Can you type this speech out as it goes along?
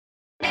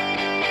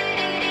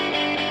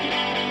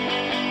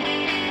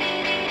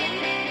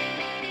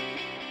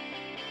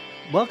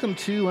Welcome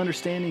to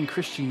Understanding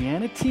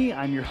Christianity.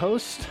 I'm your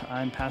host.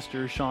 I'm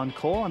Pastor Sean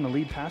Cole. I'm the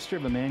lead pastor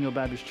of Emmanuel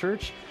Baptist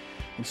Church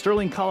in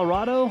Sterling,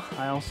 Colorado.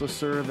 I also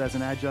serve as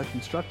an adjunct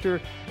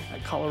instructor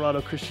at Colorado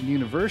Christian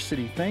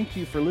University. Thank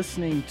you for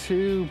listening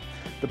to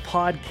the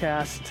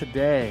podcast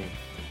today.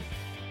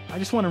 I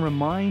just want to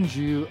remind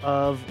you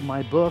of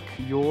my book,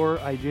 Your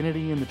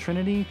Identity in the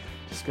Trinity,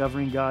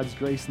 Discovering God's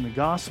Grace in the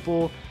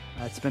Gospel.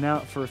 It's been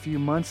out for a few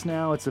months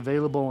now. It's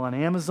available on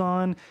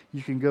Amazon.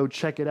 You can go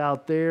check it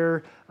out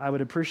there. I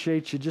would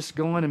appreciate you just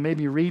going and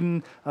maybe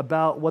reading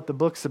about what the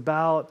book's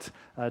about.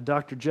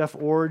 Dr. Jeff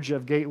Orge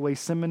of Gateway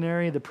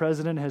Seminary, the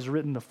president, has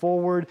written the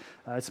foreword.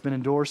 It's been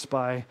endorsed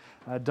by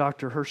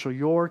Dr. Herschel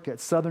York at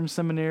Southern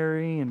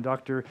Seminary and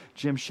Dr.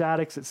 Jim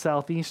Shaddix at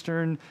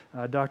Southeastern,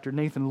 Dr.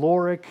 Nathan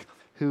Lorick,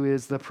 who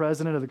is the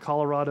president of the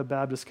Colorado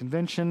Baptist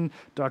Convention,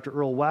 Dr.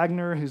 Earl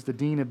Wagner, who's the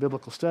dean of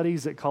biblical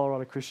studies at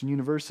Colorado Christian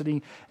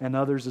University, and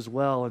others as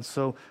well. And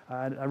so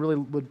I really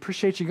would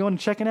appreciate you going and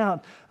checking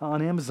out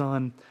on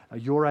Amazon,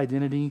 Your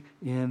Identity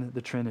in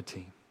the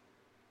Trinity.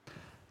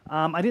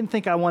 I didn't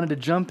think I wanted to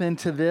jump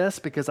into this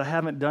because I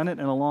haven't done it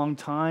in a long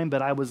time,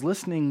 but I was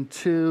listening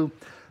to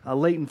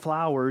Leighton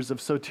Flowers of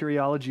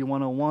Soteriology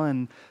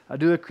 101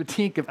 do a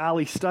critique of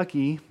Ali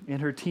Stuckey in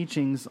her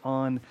teachings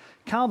on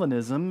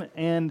Calvinism,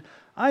 and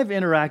I've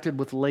interacted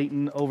with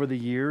Leighton over the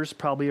years,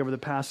 probably over the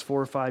past 4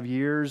 or 5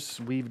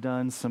 years. We've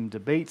done some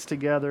debates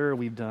together.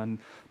 We've done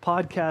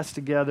podcasts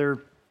together.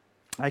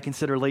 I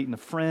consider Leighton a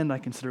friend. I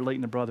consider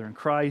Leighton a brother in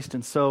Christ.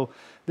 And so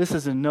this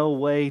is in no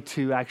way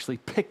to actually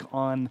pick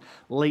on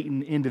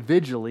Leighton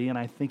individually, and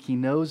I think he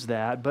knows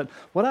that. But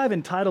what I've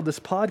entitled this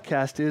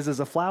podcast is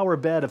a flower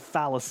bed of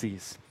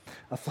fallacies.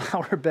 A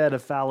flower bed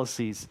of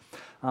fallacies.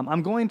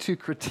 I'm going to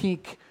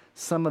critique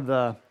some of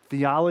the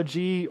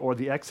theology or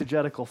the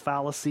exegetical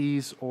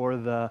fallacies or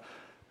the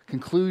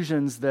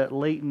conclusions that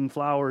Leighton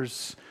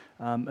Flowers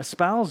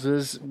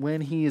espouses when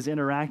he is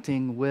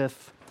interacting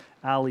with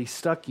Ali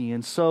Stuckey.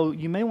 And so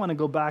you may want to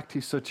go back to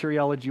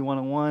Soteriology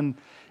 101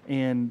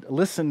 and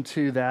listen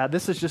to that.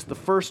 This is just the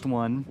first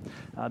one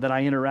that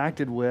I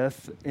interacted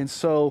with. And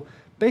so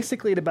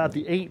basically at about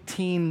the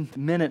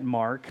 18-minute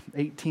mark,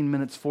 18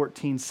 minutes,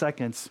 14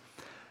 seconds,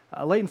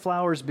 Leighton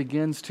Flowers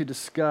begins to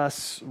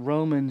discuss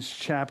Romans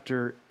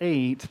chapter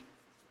 8,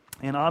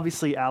 and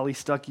obviously Ali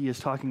Stuckey is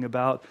talking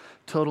about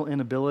total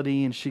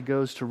inability, and she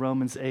goes to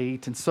Romans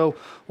 8. And so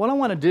what I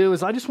want to do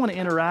is I just want to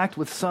interact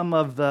with some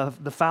of the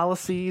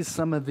fallacies,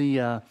 some of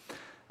the,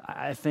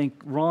 I think,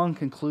 wrong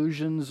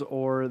conclusions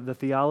or the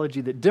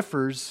theology that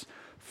differs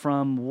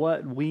from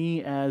what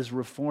we as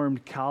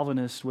Reformed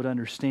Calvinists would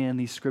understand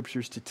these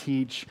scriptures to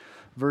teach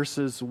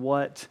versus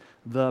what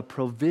the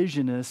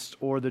provisionist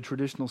or the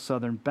traditional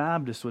Southern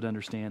Baptist would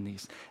understand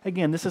these.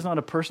 Again, this is not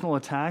a personal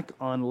attack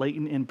on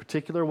Leighton in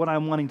particular. What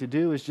I'm wanting to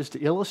do is just to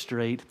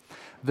illustrate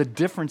the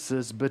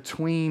differences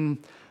between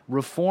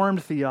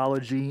Reformed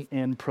theology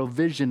and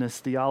provisionist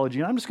theology.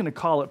 And I'm just going to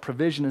call it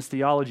provisionist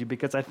theology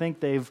because I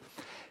think they've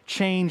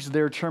changed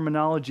their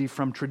terminology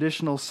from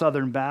traditional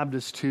Southern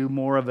Baptist to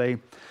more of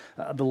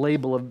the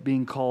label of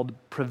being called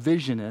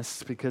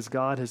provisionists, because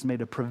God has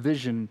made a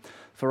provision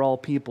for all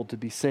people to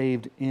be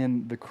saved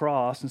in the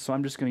cross. And so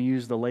I'm just going to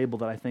use the label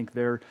that I think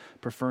they're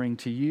preferring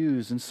to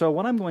use. And so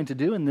what I'm going to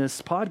do in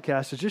this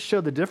podcast is just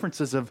show the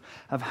differences of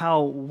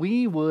how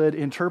we would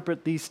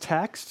interpret these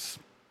texts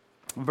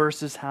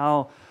versus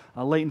how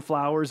Leighton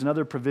Flowers and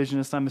other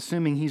provisionists, I'm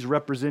assuming he's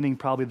representing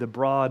probably the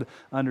broad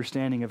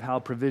understanding of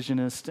how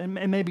provisionists,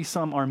 and maybe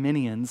some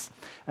Arminians,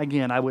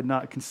 again, I would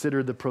not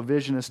consider the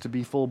provisionists to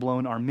be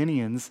full-blown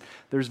Arminians.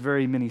 There's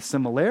very many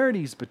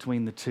similarities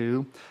between the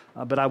two,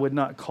 but I would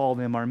not call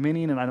them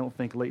Arminian, and I don't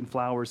think Leighton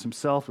Flowers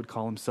himself would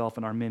call himself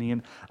an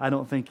Arminian. I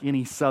don't think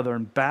any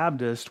Southern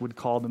Baptist would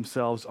call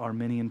themselves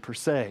Arminian per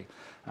se.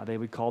 They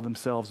would call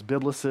themselves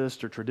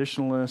biblicist or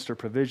traditionalist or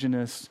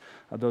provisionist,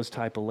 those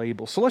type of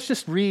labels. So let's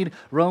just read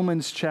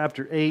Romans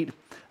chapter 8,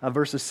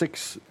 verses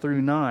 6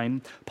 through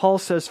 9. Paul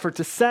says, "For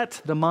to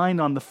set the mind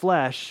on the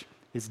flesh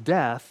is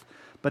death,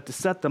 but to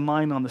set the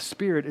mind on the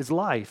Spirit is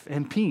life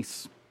and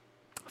peace.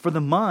 For the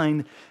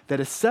mind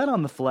that is set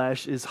on the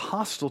flesh is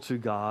hostile to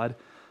God,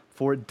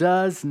 for it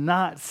does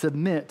not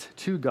submit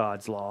to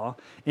God's law.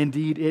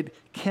 Indeed, it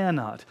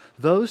cannot.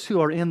 Those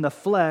who are in the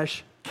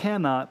flesh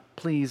cannot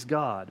please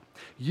God.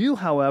 You,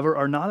 however,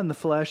 are not in the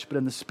flesh, but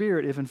in the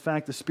Spirit, if in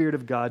fact the Spirit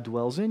of God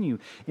dwells in you.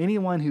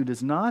 Anyone who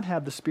does not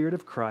have the Spirit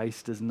of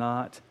Christ does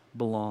not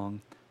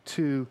belong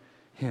to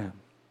Him."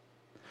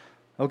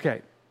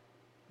 Okay.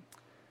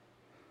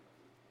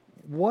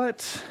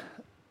 What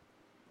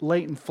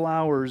Leighton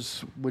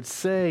Flowers would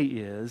say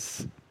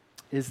is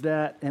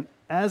that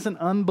as an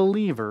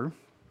unbeliever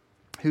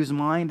whose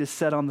mind is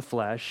set on the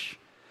flesh,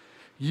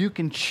 you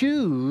can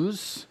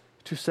choose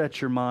to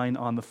set your mind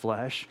on the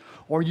flesh,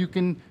 or you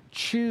can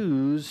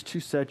choose to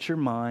set your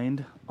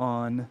mind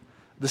on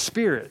the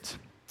Spirit.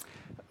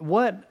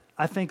 What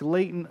I think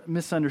Leighton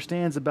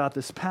misunderstands about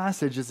this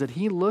passage is that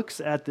he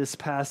looks at this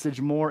passage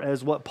more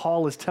as what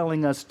Paul is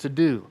telling us to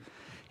do.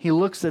 he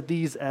looks at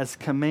these as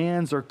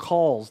commands or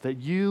calls that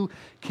you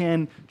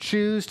can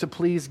choose to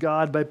please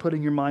God by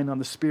putting your mind on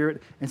the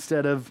Spirit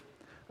instead of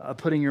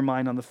putting your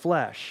mind on the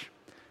flesh.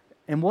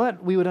 And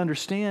what we would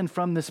understand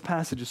from this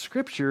passage of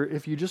Scripture,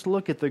 if you just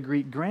look at the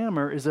Greek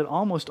grammar, is that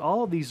almost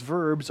all of these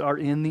verbs are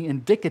in the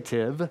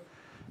indicative,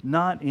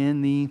 not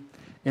in the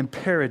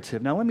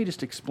imperative. Now, let me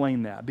just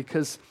explain that,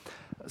 because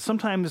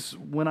sometimes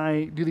when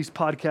I do these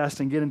podcasts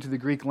and get into the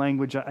Greek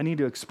language, I need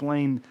to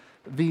explain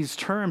these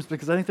terms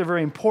because I think they're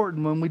very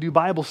important when we do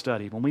Bible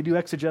study, when we do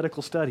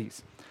exegetical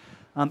studies.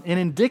 An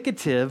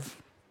indicative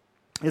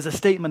is a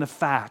statement of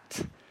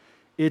fact.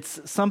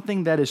 It's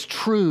something that is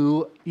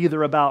true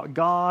either about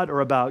God or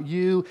about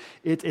you.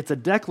 It's a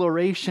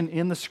declaration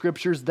in the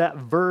Scriptures. That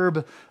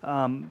verb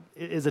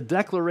is a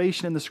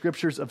declaration in the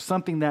Scriptures of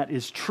something that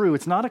is true.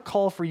 It's not a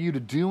call for you to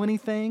do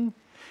anything.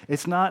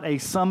 It's not a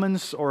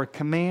summons or a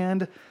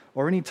command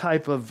or any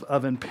type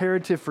of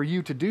imperative for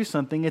you to do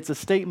something. It's a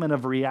statement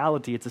of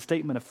reality. It's a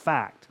statement of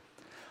fact.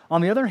 On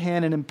the other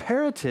hand, an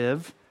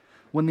imperative,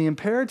 when the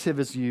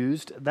imperative is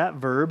used, that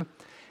verb,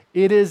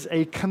 it is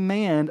a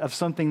command of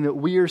something that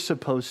we are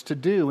supposed to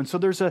do. And so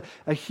there's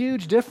a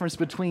huge difference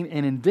between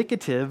an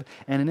indicative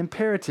and an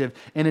imperative.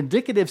 An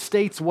indicative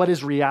states what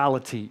is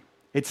reality.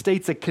 It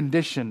states a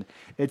condition.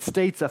 It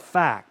states a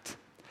fact.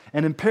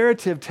 An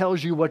imperative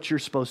tells you what you're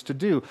supposed to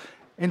do.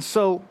 And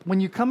so when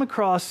you come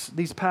across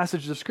these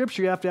passages of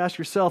Scripture, you have to ask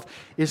yourself,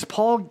 is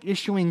Paul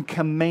issuing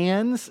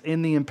commands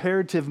in the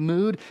imperative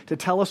mood to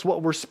tell us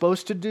what we're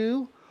supposed to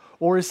do?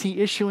 Or is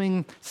he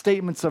issuing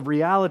statements of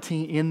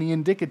reality in the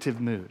indicative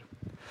mood?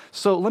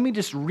 So let me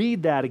just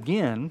read that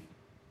again,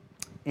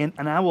 and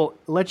I will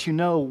let you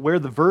know where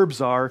the verbs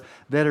are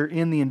that are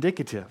in the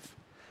indicative.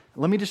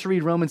 Let me just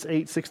read Romans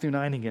 8, 6 through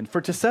 9 again.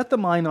 For to set the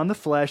mind on the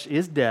flesh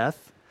is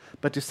death,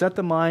 but to set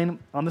the mind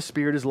on the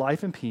Spirit is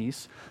life and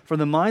peace. For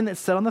the mind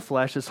that's set on the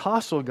flesh is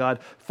hostile to God,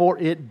 for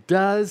it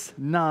does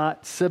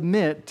not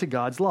submit to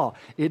God's law.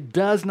 It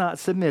does not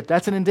submit.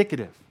 That's an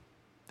indicative.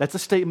 That's a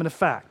statement of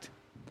fact.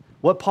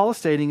 What Paul is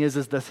stating is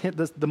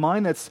the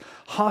mind that's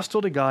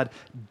hostile to God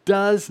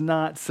does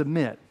not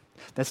submit.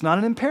 That's not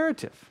an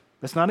imperative.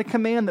 That's not a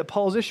command that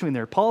Paul's issuing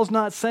there. Paul's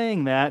not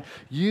saying that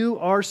you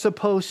are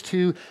supposed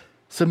to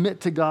submit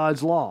to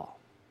God's law.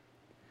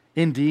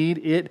 Indeed,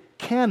 it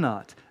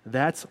cannot.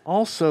 That's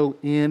also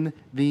in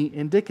the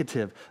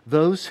indicative.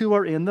 Those who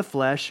are in the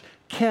flesh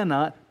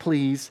cannot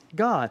please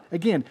God.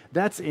 Again,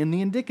 that's in the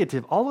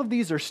indicative. All of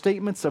these are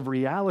statements of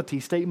reality,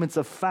 statements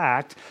of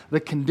fact, the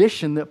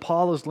condition that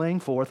Paul is laying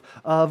forth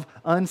of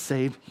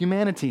unsaved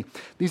humanity.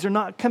 These are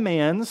not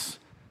commands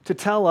to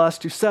tell us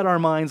to set our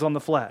minds on the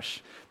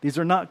flesh. These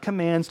are not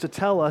commands to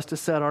tell us to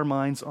set our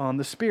minds on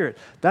the Spirit.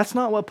 That's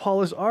not what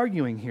Paul is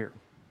arguing here.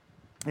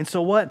 And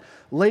so what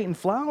Leighton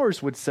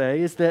Flowers would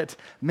say is that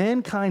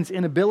mankind's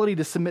inability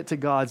to submit to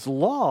God's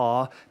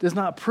law does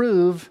not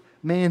prove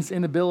man's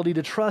inability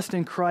to trust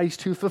in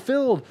Christ who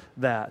fulfilled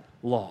that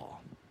law.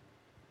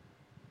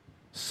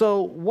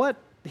 So what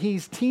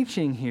he's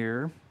teaching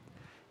here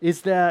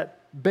is that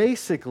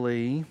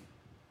basically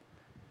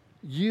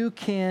you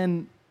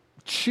can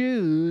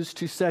choose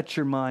to set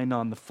your mind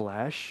on the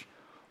flesh,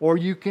 or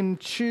you can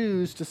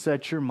choose to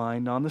set your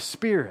mind on the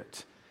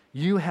Spirit.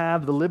 You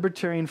have the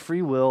libertarian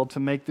free will to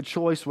make the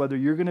choice whether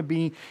you're going to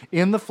be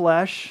in the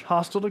flesh,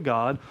 hostile to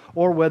God,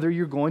 or whether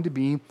you're going to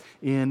be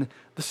in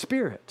the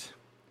Spirit.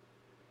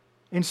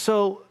 And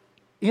so,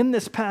 in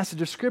this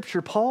passage of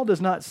Scripture, Paul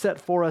does not set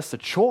for us a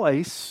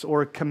choice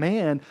or a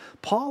command.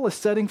 Paul is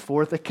setting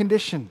forth a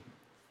condition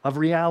of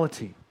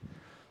reality.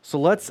 So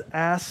let's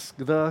ask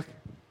the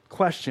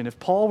question. If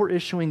Paul were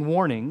issuing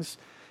warnings,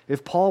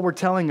 if Paul were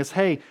telling us,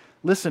 hey,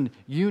 listen,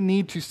 you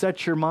need to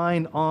set your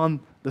mind on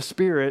the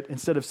Spirit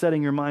instead of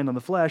setting your mind on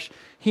the flesh,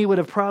 he would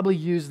have probably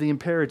used the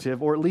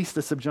imperative or at least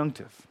the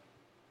subjunctive.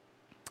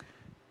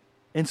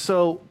 And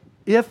so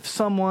if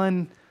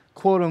someone,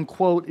 quote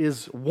unquote,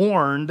 is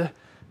warned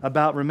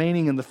about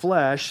remaining in the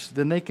flesh,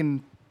 then they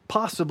can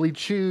possibly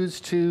choose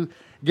to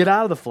get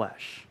out of the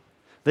flesh.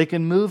 They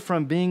can move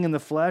from being in the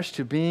flesh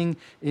to being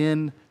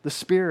in the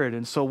Spirit.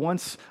 And so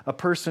once a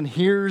person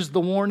hears the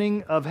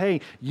warning of,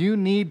 hey, you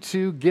need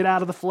to get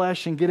out of the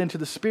flesh and get into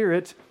the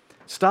Spirit,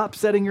 stop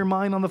setting your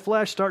mind on the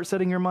flesh, start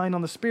setting your mind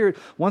on the Spirit.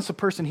 Once a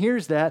person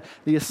hears that,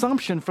 the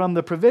assumption from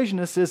the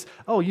provisionist is,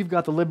 oh, you've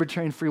got the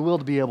libertarian free will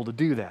to be able to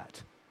do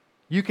that.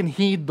 You can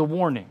heed the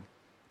warning.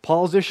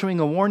 Paul's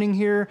issuing a warning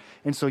here,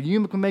 and so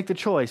you can make the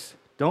choice.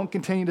 Don't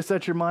continue to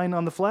set your mind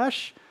on the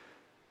flesh.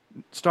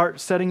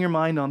 Start setting your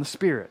mind on the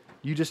Spirit.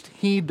 You just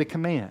heed the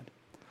command.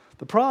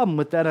 The problem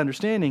with that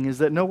understanding is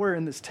that nowhere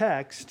in this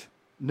text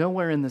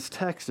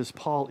is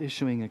Paul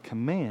issuing a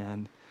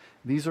command.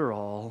 These are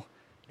all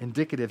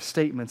indicative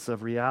statements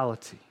of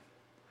reality.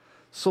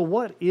 So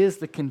what is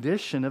the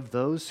condition of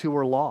those who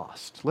are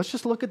lost? Let's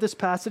just look at this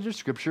passage of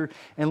Scripture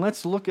and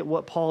let's look at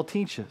what Paul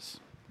teaches.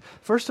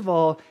 First of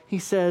all, he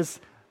says,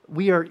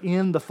 we are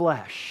in the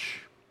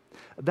flesh.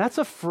 That's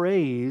a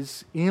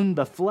phrase, in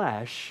the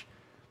flesh,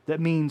 that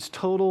means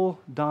total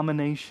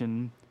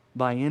domination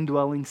by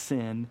indwelling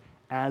sin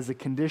as a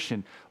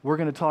condition. We're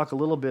going to talk a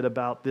little bit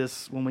about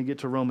this when we get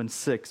to Romans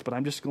 6, but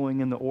I'm just going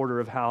in the order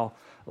of how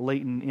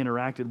Leighton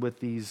interacted with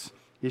these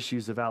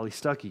issues of Ali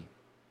Stuckey.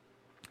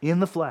 In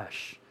the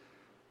flesh,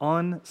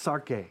 on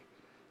sarke,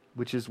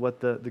 which is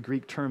what the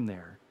Greek term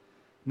there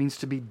means,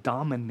 to be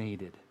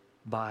dominated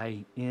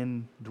by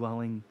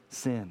indwelling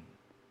sin.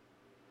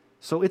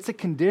 So it's a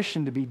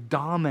condition to be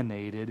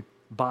dominated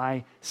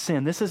by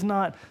sin. This is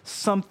not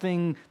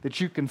something that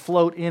you can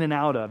float in and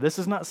out of. This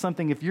is not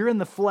something, if you're in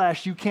the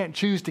flesh, you can't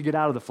choose to get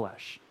out of the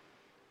flesh.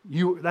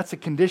 That's a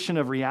condition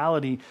of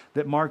reality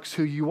that marks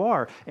who you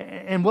are.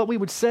 And what we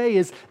would say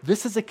is,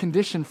 this is a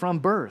condition from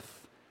birth.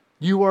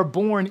 You are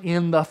born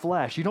in the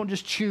flesh. You don't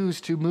just choose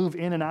to move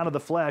in and out of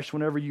the flesh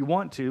whenever you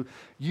want to.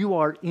 You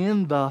are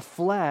in the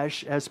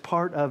flesh as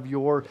part of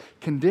your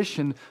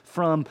condition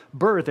from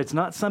birth. It's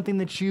not something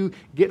that you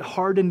get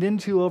hardened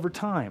into over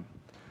time.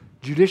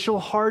 Judicial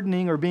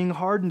hardening or being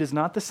hardened is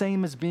not the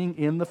same as being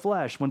in the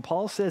flesh. When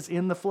Paul says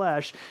in the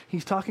flesh,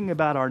 he's talking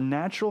about our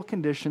natural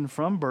condition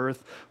from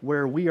birth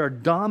where we are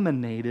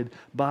dominated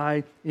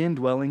by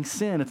indwelling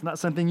sin. It's not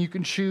something you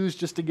can choose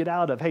just to get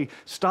out of. Hey,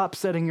 stop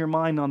setting your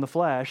mind on the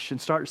flesh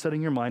and start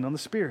setting your mind on the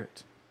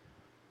Spirit.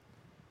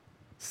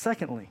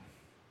 Secondly,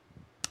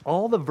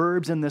 all the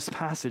verbs in this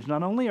passage,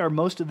 not only are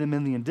most of them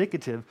in the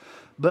indicative,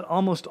 but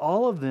almost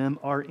all of them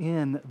are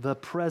in the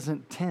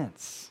present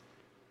tense.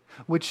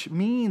 Which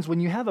means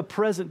when you have a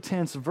present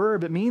tense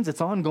verb, it means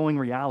it's ongoing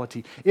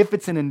reality. If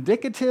it's an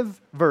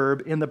indicative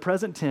verb in the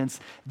present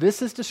tense,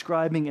 this is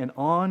describing an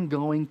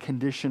ongoing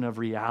condition of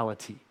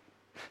reality.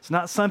 It's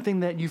not something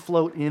that you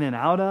float in and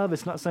out of.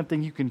 It's not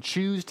something you can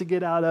choose to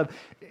get out of.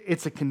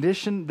 It's a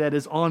condition that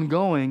is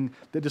ongoing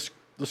that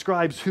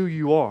describes who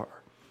you are.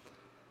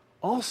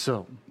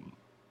 Also,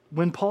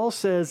 when Paul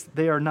says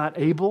they are not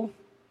able,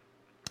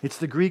 it's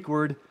the Greek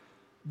word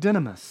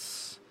dynamis,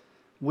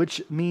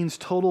 which means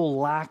total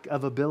lack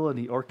of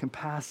ability or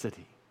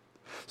capacity.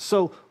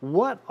 So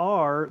what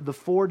are the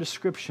four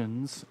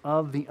descriptions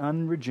of the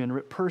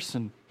unregenerate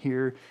person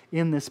here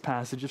in this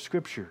passage of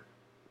Scripture?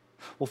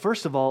 Well,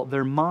 first of all,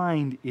 their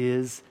mind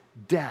is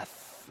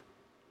death.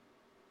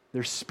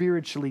 They're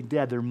spiritually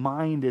dead. Their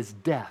mind is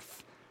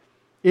death.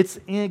 It's,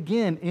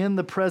 again, in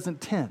the present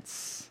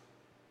tense.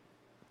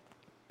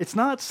 It's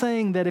not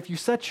saying that if you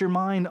set your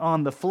mind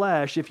on the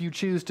flesh, if you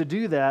choose to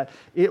do that,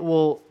 it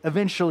will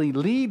eventually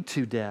lead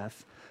to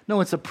death.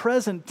 No, it's a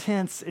present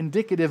tense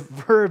indicative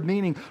verb,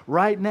 meaning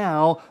right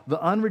now,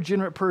 the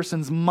unregenerate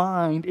person's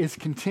mind is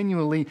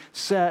continually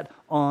set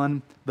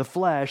on the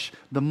flesh.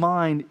 The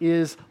mind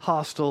is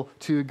hostile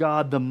to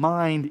God. The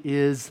mind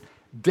is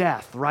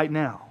death right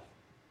now.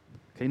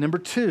 Okay, number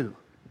two,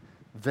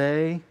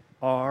 they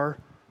are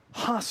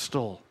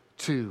hostile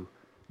to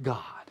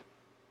God.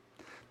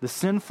 The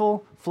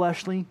sinful,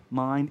 fleshly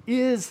mind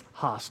is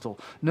hostile.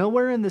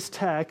 Nowhere in this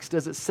text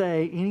does it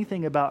say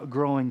anything about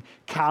growing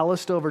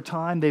calloused over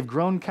time. They've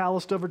grown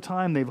calloused over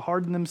time. They've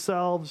hardened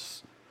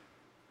themselves.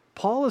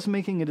 Paul is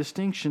making a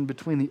distinction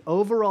between the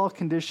overall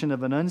condition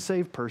of an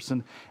unsaved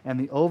person and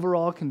the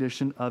overall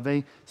condition of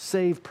a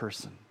saved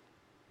person.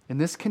 And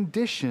this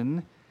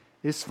condition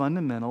is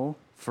fundamental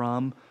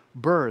from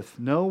birth.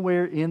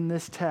 Nowhere in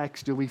this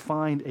text do we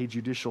find a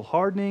judicial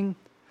hardening.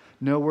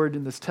 Nowhere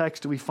in this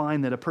text do we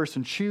find that a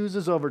person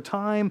chooses over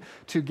time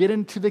to get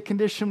into the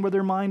condition where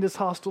their mind is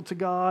hostile to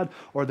God,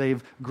 or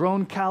they've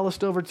grown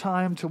calloused over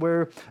time to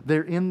where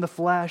they're in the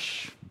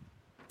flesh.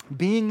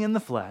 Being in the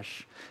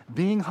flesh,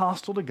 being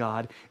hostile to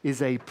God,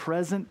 is a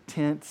present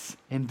tense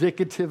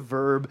indicative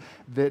verb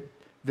that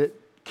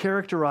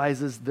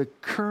characterizes the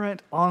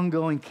current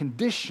ongoing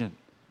condition,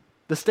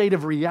 the state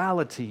of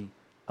reality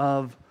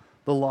of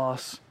the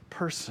lost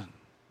person.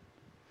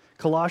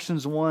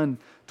 Colossians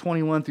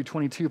 1:21 through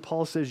 22,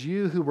 Paul says,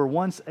 "You who were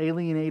once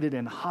alienated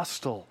and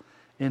hostile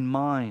in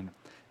mind,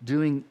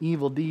 doing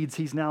evil deeds,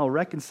 he's now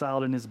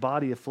reconciled in his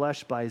body of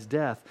flesh by his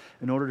death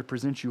in order to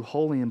present you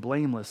holy and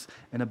blameless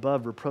and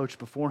above reproach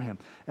before him."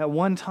 At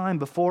one time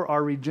before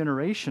our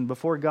regeneration,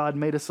 before God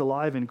made us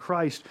alive in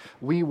Christ,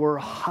 we were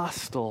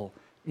hostile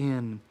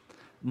in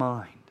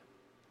mind.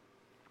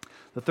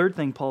 The third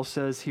thing Paul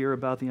says here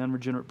about the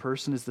unregenerate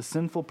person is the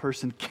sinful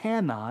person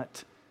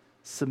cannot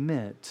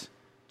submit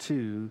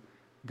to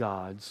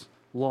God's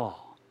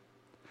law.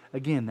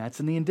 Again, that's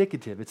in the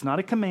indicative. It's not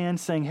a command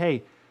saying,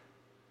 hey,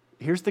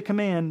 here's the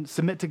command,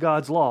 submit to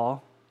God's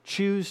law.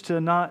 Choose to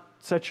not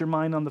set your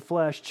mind on the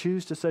flesh.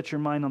 Choose to set your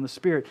mind on the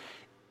Spirit.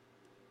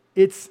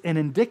 It's an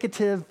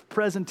indicative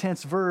present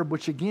tense verb,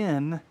 which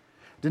again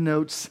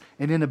denotes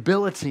an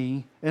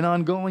inability, an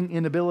ongoing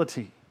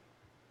inability.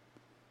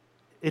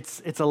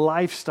 It's a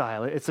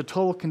lifestyle. It's a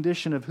total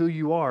condition of who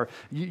you are.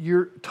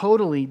 You're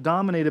totally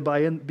dominated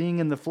by being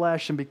in the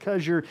flesh, and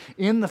because you're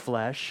in the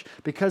flesh,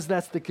 because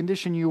that's the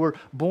condition you were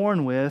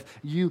born with,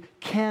 you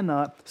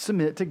cannot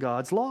submit to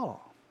God's law.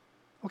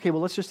 Okay,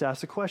 well, let's just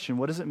ask the question.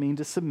 What does it mean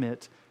to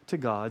submit to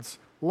God's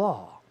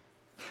law?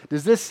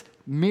 Does this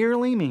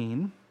merely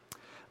mean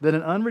that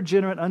an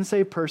unregenerate,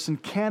 unsaved person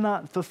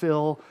cannot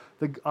fulfill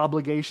the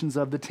obligations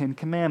of the Ten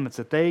Commandments,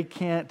 that they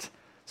can't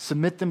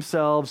submit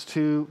themselves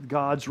to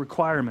God's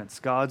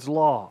requirements, God's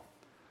law.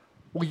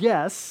 Well,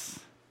 yes,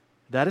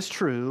 that is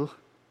true,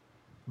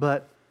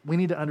 but we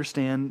need to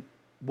understand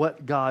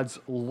what God's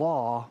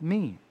law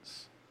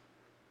means.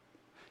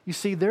 You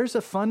see, there's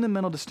a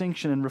fundamental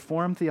distinction in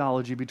Reformed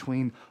theology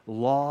between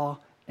law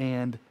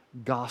and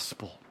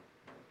gospel.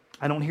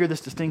 I don't hear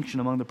this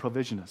distinction among the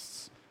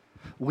provisionists.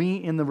 We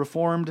in the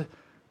Reformed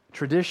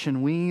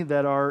tradition, we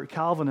that are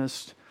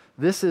Calvinists,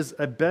 this is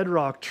a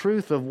bedrock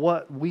truth of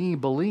what we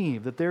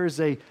believe, that there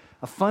is a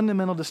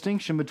fundamental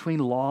distinction between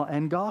law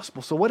and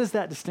gospel. So what is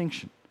that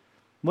distinction?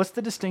 What's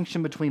the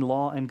distinction between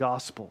law and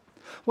gospel?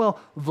 Well,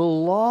 the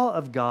law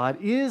of God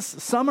is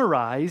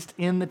summarized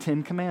in the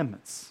Ten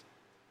Commandments.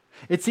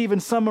 It's even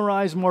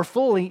summarized more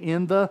fully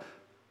in the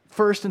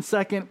first and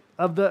second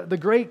of the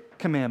great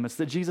commandments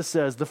that Jesus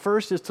says. The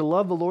first is to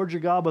love the Lord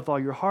your God with all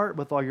your heart,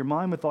 with all your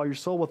mind, with all your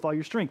soul, with all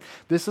your strength.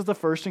 This is the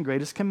first and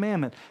greatest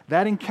commandment.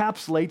 That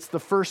encapsulates the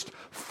first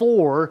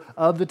 4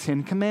 of the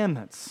 10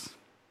 commandments.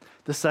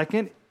 The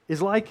second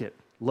is like it.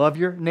 Love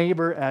your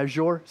neighbor as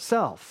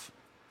yourself.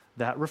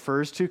 That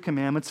refers to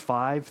commandments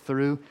 5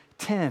 through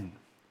 10.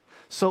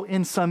 So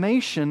in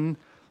summation,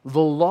 the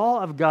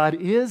law of God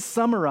is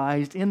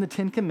summarized in the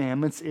 10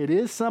 commandments. It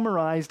is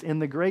summarized in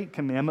the great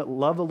commandment,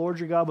 love the Lord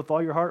your God with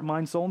all your heart,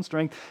 mind, soul, and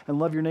strength, and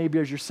love your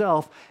neighbor as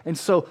yourself. And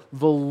so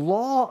the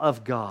law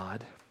of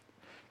God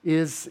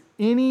is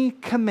any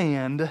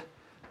command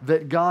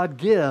that God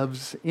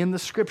gives in the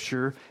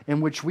Scripture in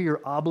which we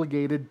are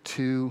obligated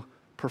to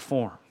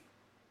perform.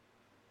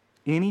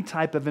 Any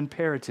type of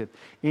imperative,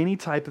 any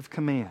type of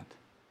command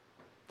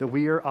that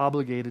we are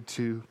obligated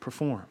to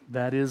perform.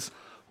 That is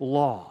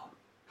law.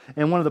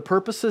 And one of the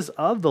purposes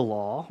of the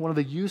law, one of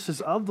the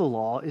uses of the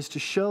law, is to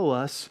show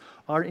us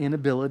our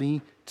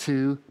inability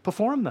to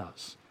perform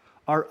those,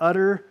 our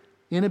utter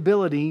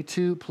inability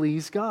to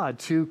please God,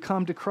 to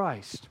come to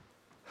Christ.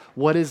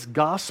 What is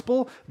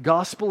gospel?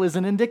 Gospel is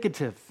an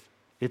indicative.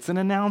 It's an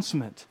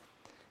announcement.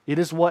 It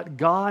is what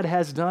God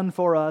has done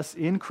for us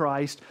in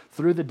Christ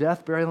through the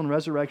death, burial, and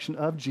resurrection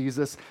of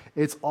Jesus.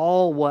 It's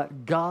all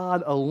what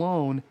God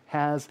alone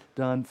has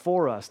done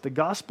for us. The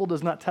gospel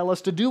does not tell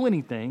us to do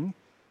anything.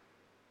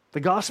 The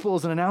gospel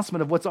is an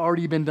announcement of what's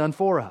already been done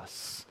for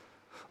us.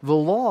 The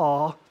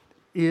law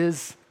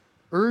is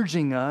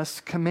urging us,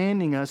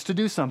 commanding us to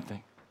do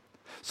something.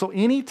 So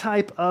any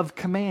type of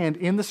command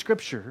in the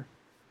Scripture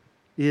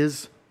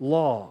is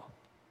law.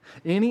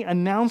 Any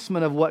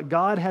announcement of what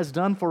God has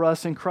done for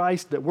us in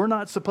Christ that we're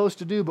not supposed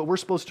to do, but we're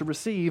supposed to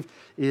receive,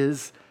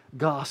 is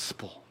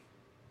gospel.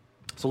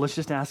 So let's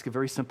just ask a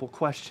very simple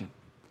question.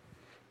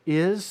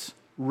 Is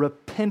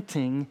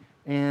repenting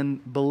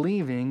and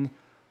believing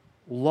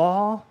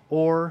law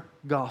or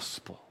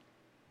gospel?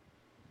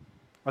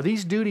 Are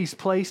these duties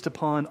placed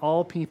upon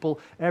all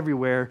people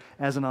everywhere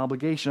as an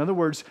obligation? In other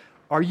words,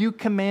 are you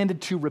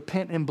commanded to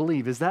repent and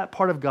believe? Is that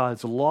part of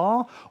God's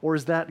law or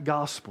is that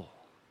gospel?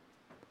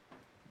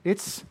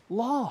 It's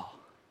law.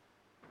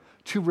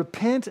 To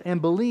repent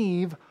and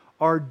believe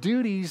are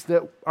duties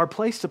that are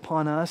placed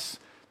upon us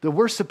that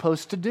we're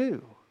supposed to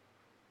do.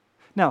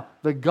 Now,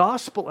 the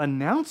gospel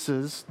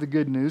announces the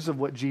good news of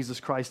what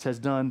Jesus Christ has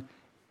done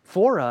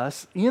for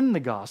us in the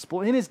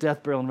gospel, in his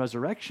death, burial, and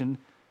resurrection.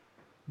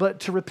 But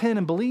to repent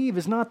and believe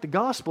is not the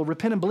gospel.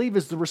 Repent and believe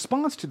is the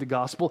response to the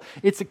gospel.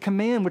 It's a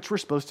command which we're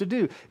supposed to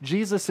do.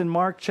 Jesus in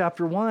Mark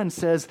chapter 1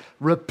 says,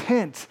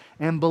 repent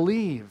and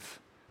believe.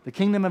 The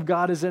kingdom of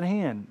God is at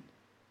hand.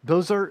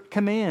 Those are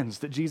commands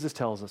that Jesus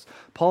tells us.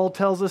 Paul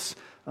tells us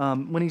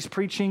when he's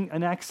preaching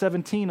in Acts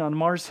 17 on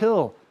Mars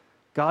Hill,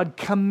 God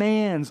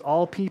commands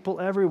all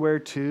people everywhere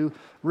to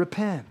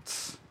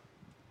repent.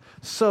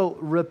 So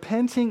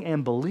repenting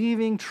and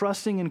believing,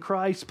 trusting in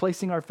Christ,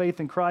 placing our faith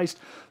in Christ,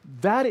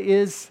 that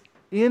is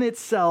in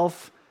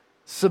itself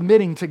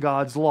submitting to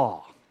God's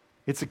law.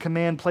 It's a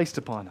command placed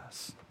upon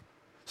us.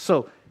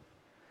 So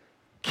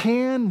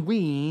can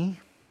we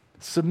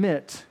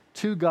submit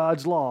to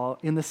God's law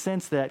in the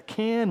sense that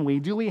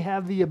do we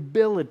have the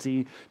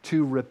ability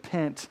to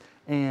repent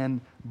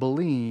and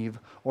believe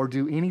or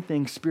do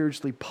anything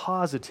spiritually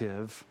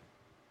positive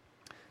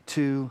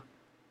to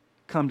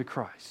come to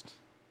Christ?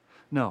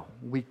 No,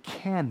 we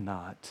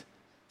cannot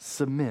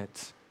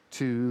submit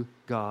to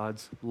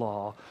God's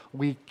law.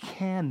 We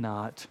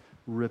cannot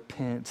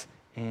repent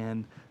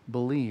and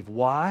believe.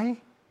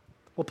 Why?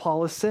 Well,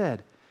 Paul has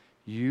said,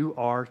 you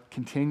are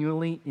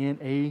continually in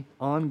an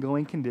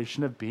ongoing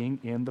condition of being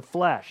in the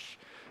flesh.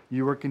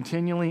 You are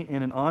continually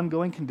in an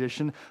ongoing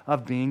condition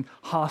of being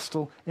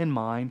hostile in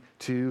mind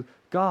to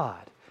God.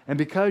 And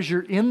because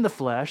you're in the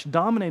flesh,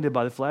 dominated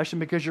by the flesh,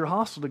 and because you're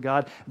hostile to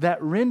God, that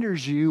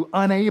renders you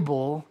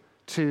unable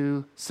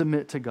to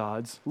submit to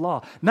God's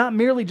law. Not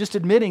merely just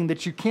admitting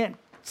that you can't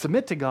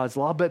submit to God's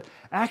law, but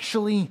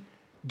actually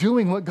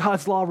doing what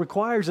God's law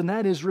requires, and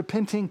that is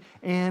repenting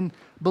and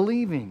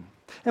believing.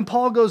 And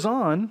Paul goes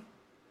on.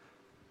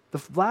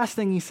 The last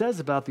thing he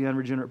says about the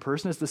unregenerate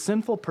person is the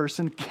sinful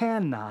person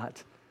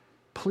cannot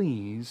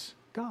please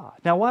God.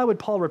 Now, why would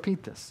Paul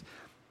repeat this?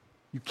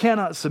 You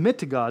cannot submit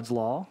to God's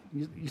law.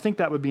 You think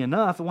that would be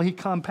enough. And well, he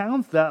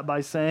compounds that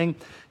by saying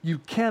you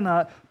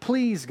cannot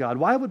please God.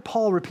 Why would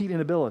Paul repeat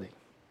inability?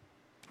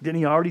 Didn't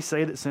he already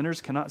say that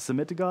sinners cannot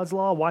submit to God's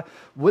law? Why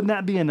wouldn't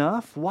that be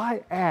enough?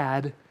 Why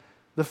add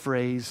the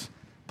phrase,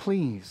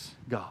 please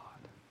God?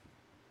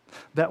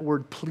 That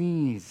word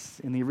please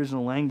in the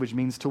original language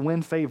means to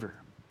win favor,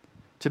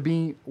 to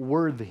be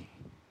worthy,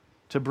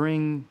 to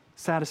bring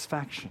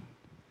satisfaction.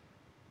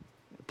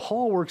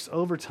 Paul works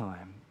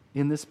overtime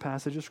in this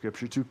passage of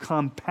Scripture to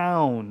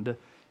compound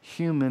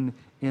human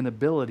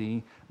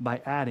inability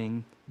by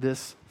adding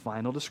this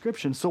final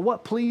description. So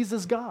what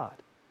pleases God?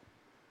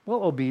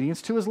 Well,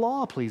 obedience to his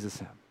law pleases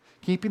him.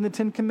 Keeping the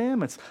 10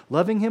 Commandments,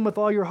 loving him with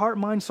all your heart,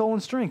 mind, soul,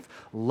 and strength,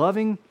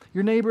 loving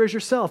your neighbor as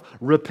yourself,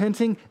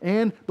 repenting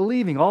and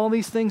believing. All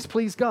these things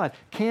please God.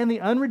 Can the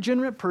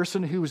unregenerate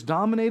person who is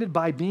dominated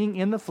by being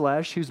in the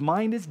flesh, whose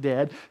mind is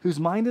dead,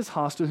 whose mind is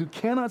hostile, who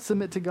cannot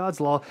submit to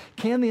God's law,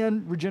 can the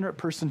unregenerate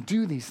person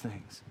do these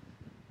things?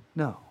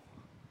 No.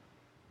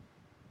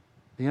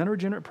 The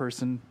unregenerate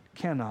person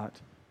cannot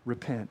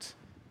repent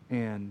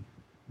and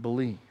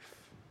believe.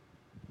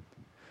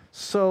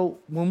 So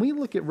when we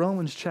look at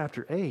Romans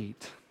chapter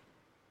 8,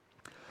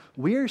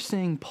 we are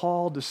seeing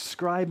Paul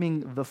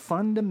describing the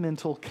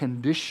fundamental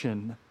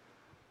condition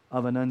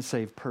of an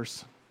unsaved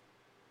person.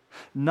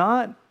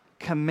 Not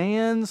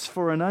commands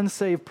for an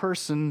unsaved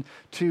person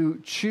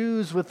to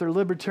choose with their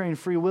libertarian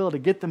free will to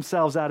get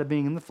themselves out of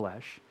being in the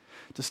flesh,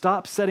 to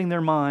stop setting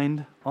their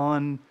mind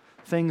on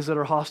things that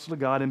are hostile to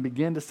God and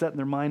begin to set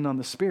their mind on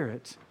the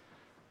Spirit.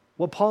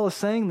 What Paul is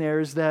saying there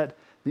is that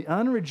the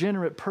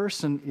unregenerate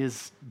person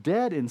is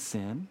dead in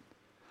sin.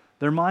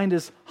 Their mind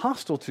is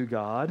hostile to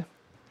God.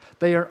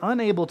 They are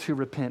unable to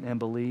repent and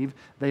believe.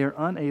 They are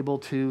unable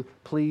to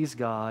please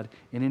God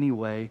in any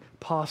way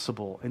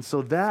possible. And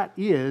so that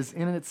is,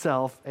 in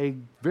itself, a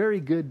very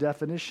good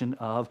definition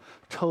of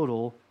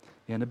total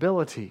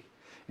inability.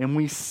 And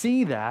we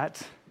see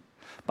that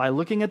by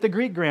looking at the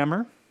Greek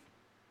grammar.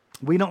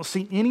 We don't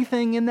see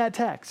anything in that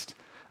text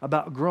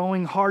about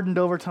growing hardened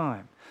over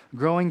time,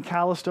 growing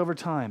calloused over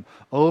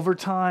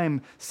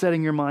time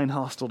setting your mind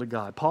hostile to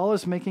God. Paul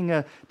is making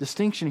a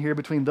distinction here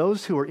between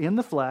those who are in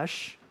the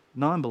flesh,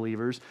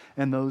 non-believers,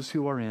 and those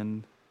who are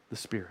in the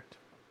Spirit.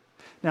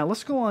 Now,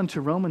 let's go on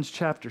to Romans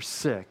chapter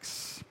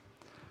 6.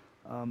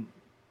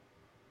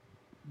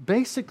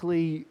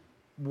 Basically,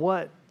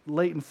 what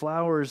Leighton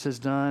Flowers has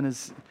done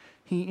is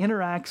he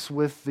interacts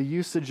with the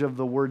usage of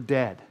the word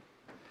dead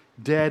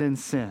in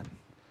sin.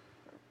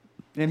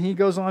 And he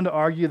goes on to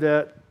argue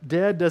that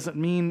dead doesn't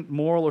mean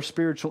moral or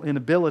spiritual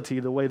inability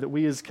the way that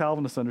we as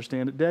Calvinists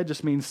understand it. Dead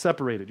just means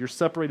separated. You're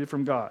separated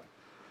from God.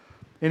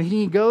 And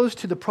he goes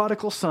to the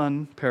prodigal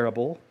son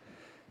parable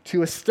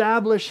to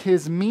establish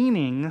his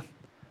meaning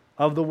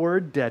of the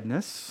word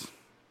deadness.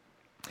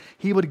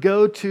 He would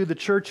go to the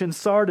church in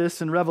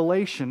Sardis in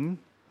Revelation,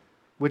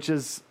 which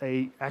is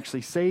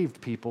actually saved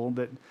people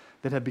that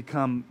have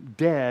become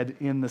dead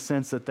in the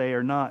sense that they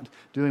are not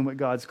doing what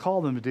God's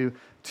called them to do,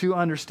 to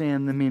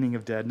understand the meaning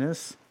of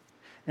deadness.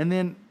 And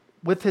then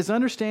with his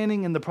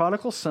understanding in the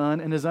prodigal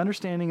son and his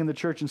understanding in the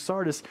church in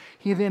Sardis,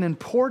 he then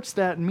imports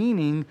that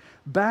meaning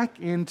back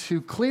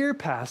into clear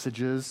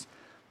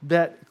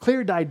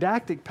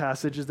didactic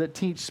passages that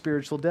teach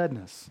spiritual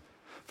deadness.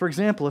 For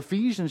example,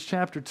 Ephesians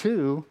chapter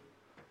 2,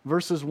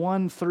 verses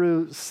 1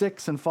 through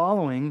 6 and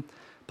following,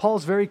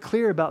 Paul's very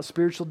clear about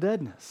spiritual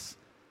deadness,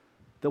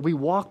 that we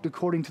walked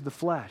according to the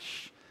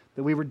flesh,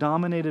 that we were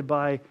dominated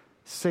by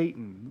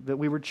Satan, that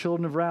we were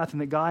children of wrath,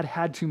 and that God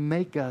had to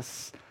make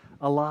us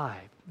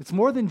alive. It's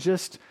more than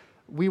just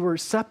we were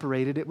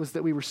separated. It was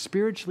that we were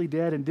spiritually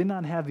dead and did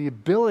not have the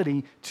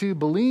ability to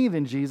believe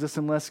in Jesus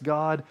unless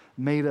God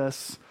made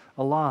us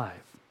alive.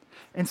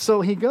 And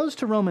so he goes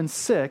to Romans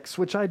 6,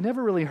 which I'd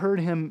never really heard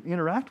him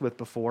interact with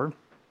before.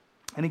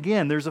 And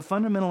again, there's a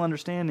fundamental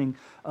understanding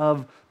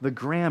of the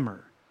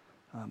grammar.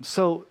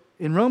 So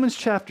in Romans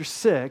chapter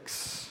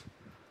 6,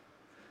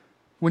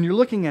 when you're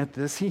looking at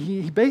this,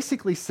 he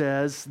basically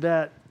says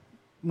that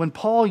when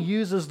Paul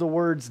uses the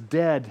words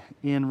dead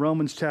in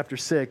Romans chapter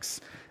 6,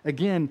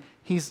 again,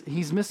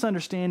 he's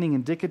misunderstanding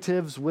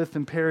indicatives with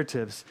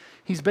imperatives.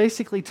 He's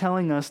basically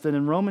telling us that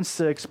in Romans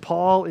 6,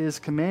 Paul is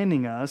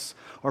commanding us,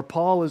 or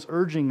Paul is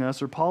urging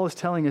us, or Paul is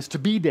telling us to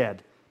be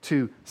dead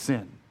to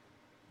sin.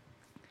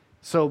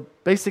 So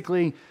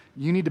basically,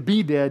 you need to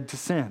be dead to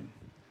sin.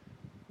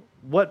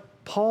 What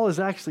Paul is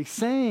actually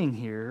saying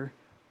here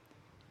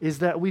is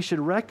that we should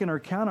reckon or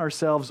count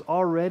ourselves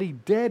already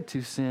dead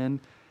to sin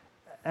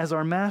as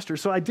our master.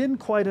 So I didn't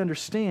quite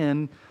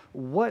understand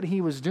what he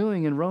was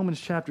doing in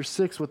Romans chapter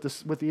 6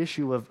 with the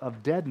issue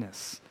of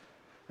deadness.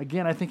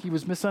 Again, I think he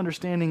was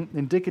misunderstanding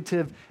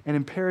indicative and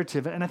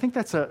imperative, and I think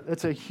that's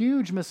a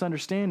huge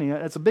misunderstanding.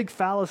 That's a big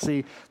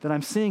fallacy that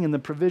I'm seeing in the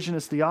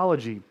provisionist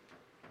theology.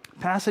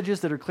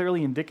 Passages that are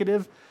clearly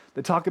indicative,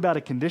 that talk about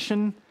a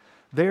condition,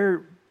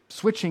 they're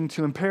switching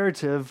to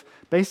imperative,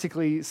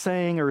 basically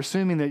saying or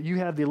assuming that you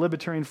have the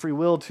libertarian free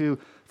will to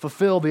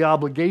fulfill the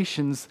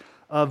obligations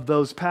of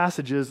those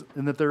passages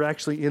and that they're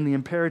actually in the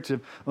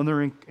imperative when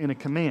they're in a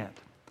command.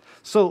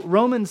 So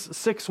Romans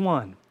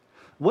 6:1,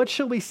 what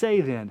shall we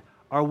say then?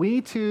 Are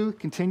we to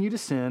continue to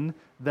sin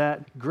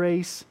that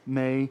grace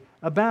may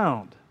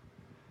abound?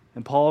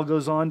 And Paul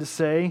goes on to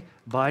say,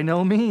 by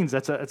no means.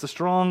 That's a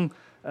strong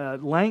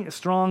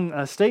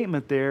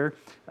statement there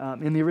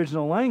in the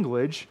original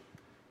language.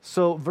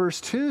 So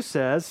verse 2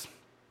 says,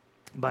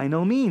 by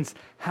no means.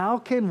 How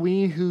can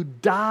we who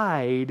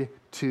died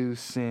to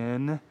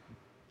sin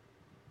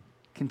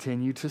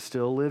continue to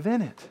still live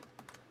in it?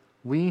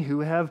 We who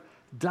have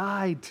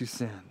died to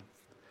sin.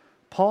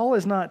 Paul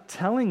is not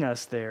telling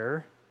us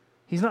there,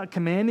 he's not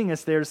commanding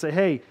us there to say,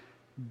 hey,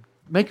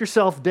 make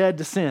yourself dead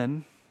to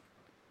sin.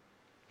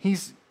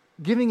 He's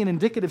giving an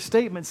indicative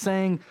statement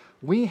saying,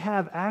 we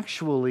have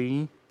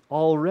actually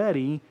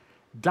already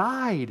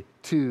died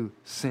to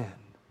sin.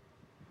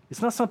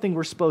 It's not something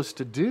we're supposed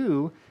to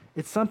do.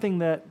 It's something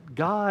that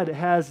God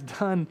has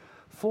done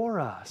for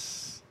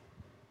us.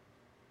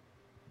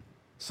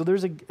 So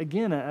there's,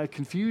 again, a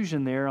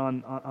confusion there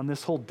on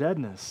this whole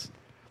deadness.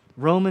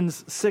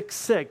 Romans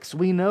 6:6,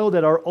 we know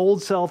that our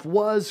old self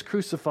was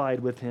crucified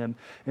with him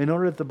in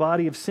order that the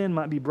body of sin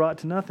might be brought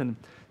to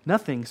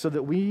nothing, so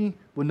that we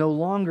would no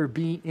longer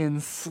be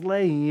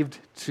enslaved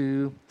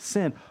to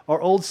sin. Our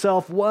old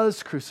self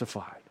was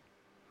crucified.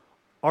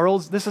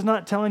 This is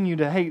not telling you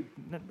to, hey,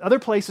 other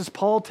places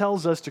Paul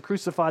tells us to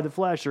crucify the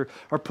flesh or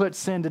put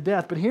sin to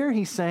death. But here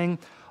he's saying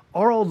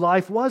our old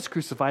life was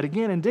crucified.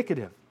 Again,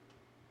 indicative.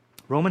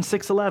 Romans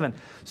 6:11,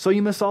 so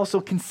you must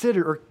also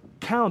consider or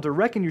count or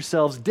reckon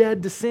yourselves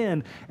dead to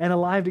sin and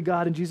alive to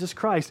God in Jesus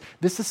Christ.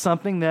 This is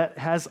something that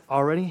has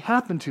already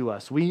happened to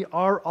us. We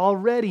are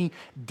already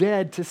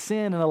dead to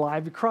sin and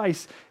alive to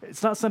Christ.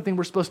 It's not something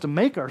we're supposed to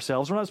make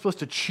ourselves. We're not supposed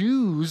to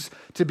choose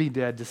to be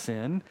dead to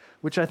sin,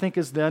 which I think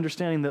is the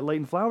understanding that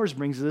Leighton Flowers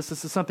brings to this.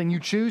 This is something you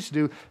choose to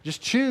do.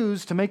 Just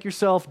choose to make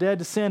yourself dead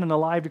to sin and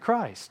alive to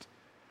Christ.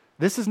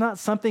 This is not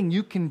something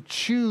you can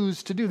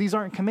choose to do. These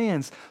aren't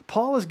commands.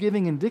 Paul is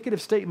giving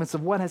indicative statements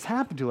of what has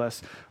happened to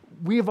us.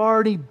 We have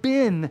already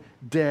been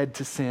dead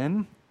to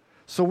sin,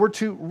 so we're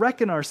to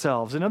reckon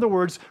ourselves. In other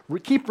words,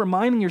 keep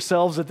reminding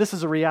yourselves that this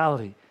is a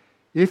reality.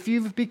 If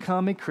you've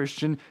become a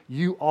Christian,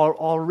 you are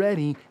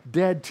already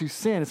dead to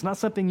sin. It's not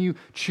something you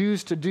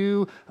choose to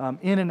do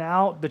in and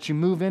out, that you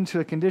move into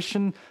a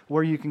condition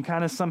where you can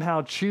kind of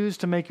somehow choose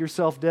to make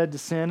yourself dead to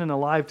sin and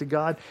alive to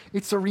God.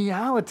 It's a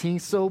reality,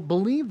 so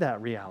believe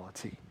that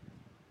reality.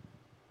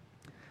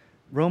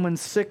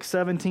 Romans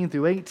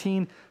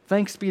 6:17-18,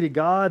 thanks be to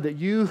God that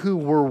you who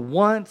were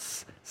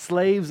once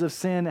slaves of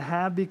sin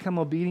have become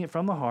obedient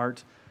from the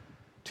heart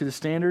to the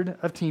standard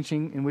of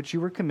teaching in which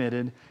you were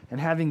committed, and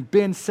having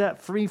been set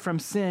free from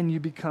sin, you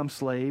become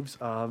slaves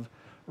of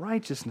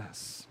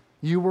righteousness.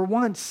 You were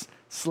once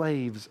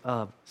slaves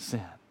of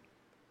sin.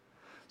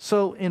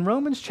 So in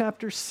Romans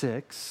chapter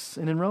 6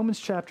 and in Romans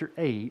chapter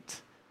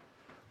 8,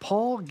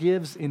 Paul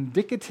gives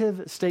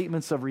indicative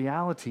statements of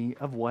reality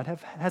of what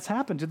has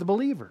happened to the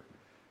believer.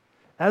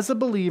 As a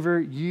believer,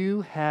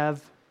 you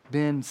have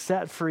been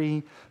set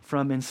free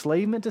from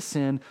enslavement to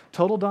sin,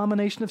 total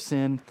domination of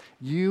sin.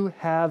 You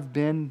have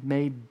been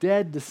made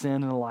dead to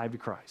sin and alive to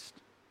Christ.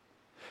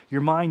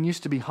 Your mind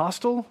used to be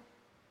hostile.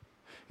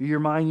 Your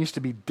mind used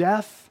to be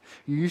deaf.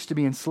 You used to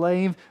be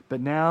enslaved, but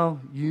now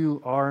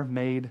you are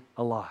made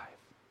alive.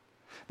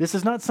 This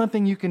is not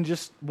something you can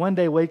just one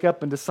day wake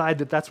up and decide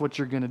that that's what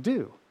you're going to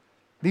do.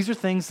 These are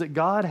things that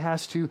God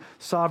has to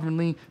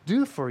sovereignly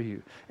do for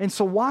you. And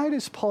so why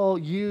does Paul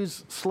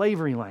use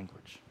slavery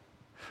language?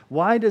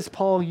 Why does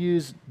Paul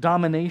use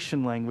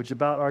domination language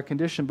about our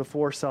condition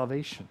before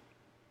salvation?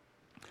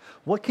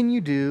 What can you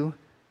do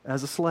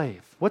as a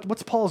slave?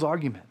 What's Paul's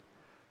argument?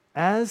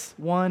 As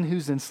one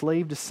who's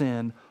enslaved to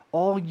sin,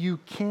 all you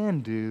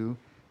can do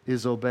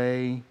is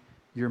obey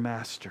your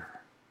master.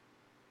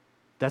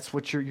 That's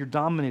what you're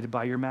dominated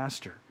by your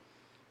master.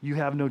 You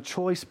have no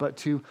choice but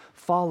to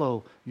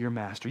follow your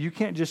master. You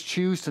can't just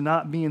choose to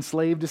not be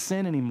enslaved to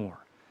sin anymore.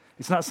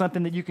 It's not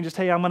something that you can just,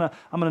 hey, I'm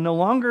gonna no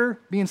longer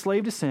be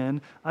enslaved to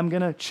sin. I'm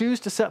gonna choose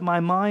to set my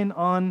mind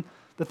on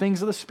the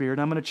things of the Spirit.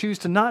 I'm gonna choose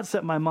to not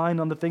set my mind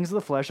on the things of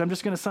the flesh. I'm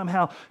just gonna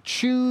somehow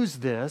choose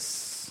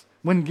this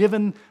when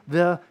given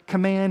the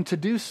command to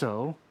do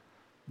so.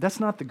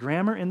 That's not the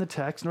grammar in the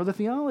text nor the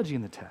theology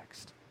in the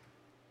text.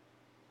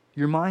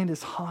 Your mind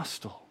is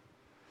hostile.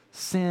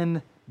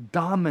 Sin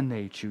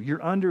dominates you.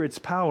 You're under its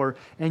power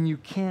and you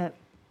can't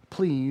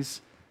please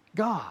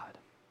God.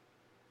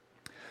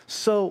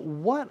 So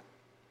what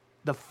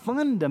the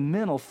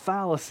fundamental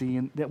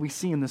fallacy that we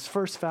see in this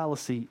first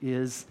fallacy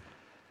is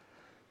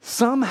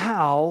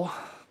somehow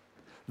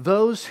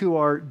those who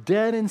are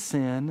dead in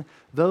sin,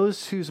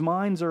 those whose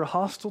minds are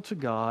hostile to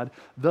God,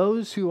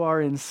 those who are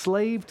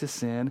enslaved to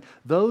sin,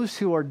 those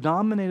who are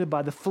dominated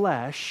by the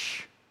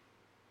flesh,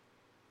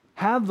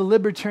 have the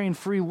libertarian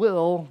free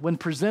will when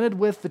presented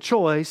with the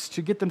choice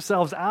to get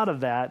themselves out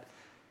of that,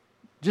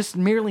 just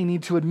merely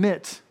need to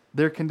admit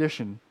their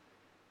condition.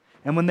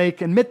 And when they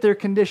admit their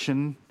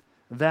condition,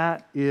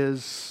 that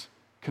is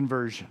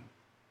conversion.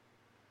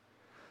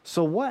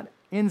 So what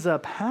ends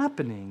up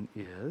happening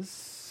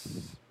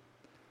is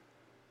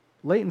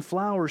Leighton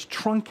Flowers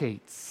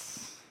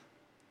truncates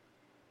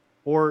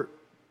or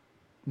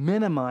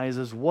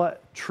minimizes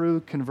what true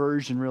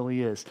conversion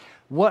really is.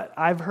 What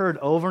I've heard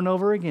over and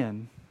over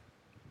again,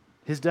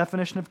 his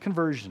definition of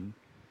conversion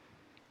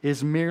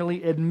is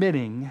merely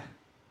admitting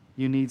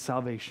you need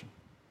salvation.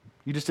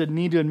 You just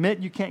need to admit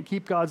you can't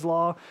keep God's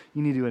law.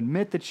 You need to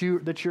admit that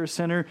you're a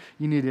sinner.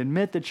 You need to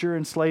admit that you're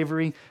in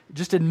slavery.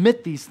 Just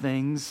admit these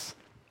things,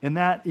 and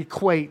that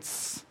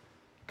equates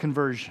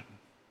conversion.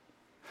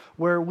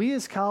 Where we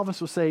as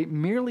Calvinists will say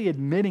merely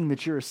admitting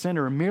that you're a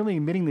sinner, or merely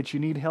admitting that you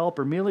need help,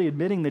 or merely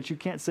admitting that you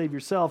can't save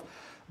yourself,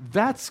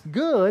 that's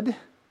good.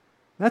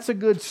 That's a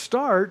good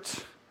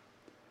start.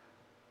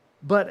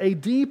 But a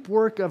deep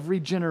work of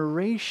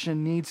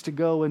regeneration needs to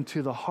go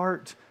into the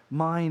heart,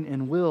 mind,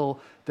 and will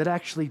that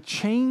actually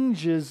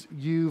changes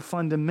you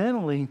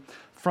fundamentally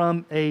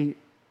from a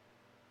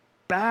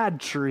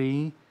bad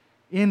tree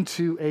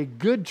into a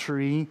good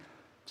tree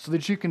so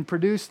that you can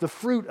produce the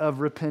fruit of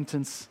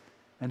repentance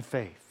and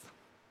faith.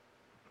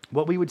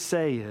 What we would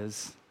say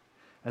is,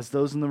 as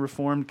those in the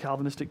Reformed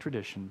Calvinistic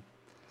tradition,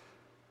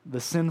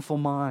 the sinful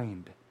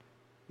mind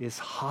is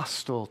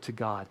hostile to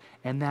God,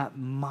 and that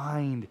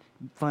mind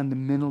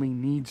fundamentally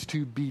needs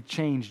to be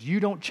changed. You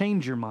don't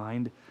change your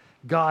mind,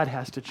 God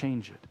has to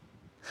change it.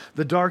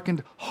 The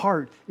darkened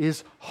heart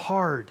is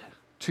hard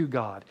to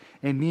God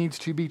and needs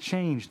to be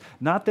changed.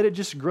 Not that it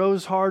just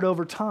grows hard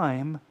over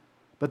time,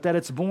 but that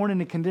it's born in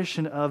a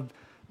condition of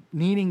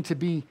needing to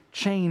be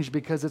changed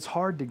because it's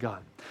hard to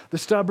God. The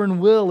stubborn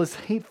will is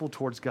hateful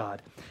towards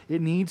God.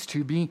 It needs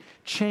to be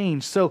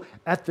changed. So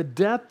at the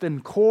depth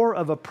and core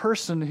of a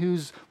person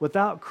who's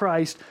without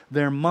Christ,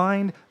 their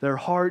mind, their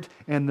heart,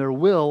 and their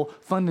will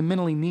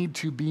fundamentally need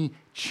to be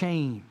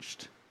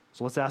changed.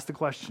 So let's ask the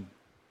question,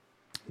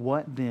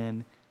 what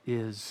then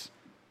is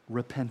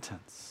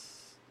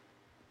repentance?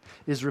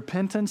 Is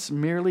repentance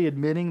merely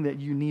admitting that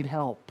you need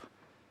help?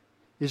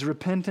 Is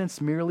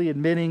repentance merely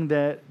admitting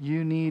that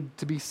you need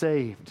to be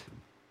saved?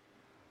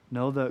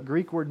 No, the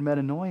Greek word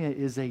metanoia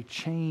is a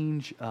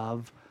change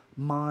of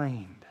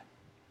mind.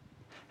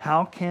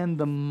 How can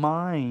the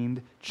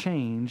mind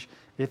change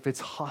if it's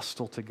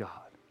hostile to God?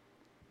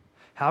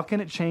 How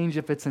can it change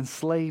if it's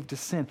enslaved to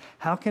sin?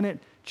 How can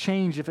it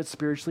change if it's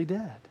spiritually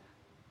dead?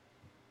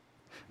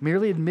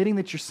 Merely admitting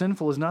that you're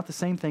sinful is not the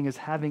same thing as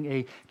having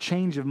a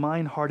change of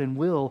mind, heart, and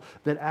will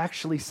that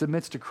actually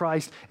submits to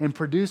Christ and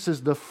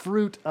produces the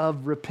fruit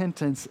of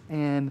repentance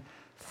and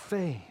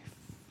faith.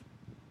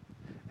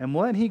 And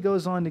what he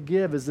goes on to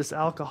give is this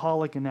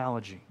alcoholic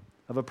analogy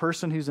of a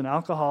person who's an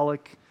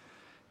alcoholic,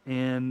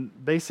 and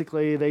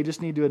basically they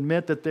just need to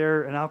admit that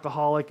they're an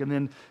alcoholic and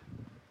then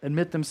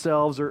admit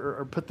themselves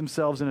or put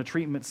themselves in a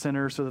treatment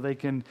center so that they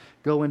can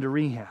go into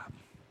rehab.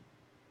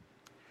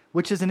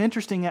 Which is an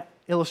interesting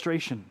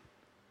illustration.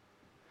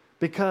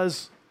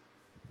 Because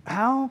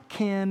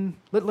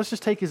let's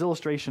just take his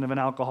illustration of an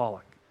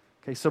alcoholic.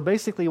 Okay, so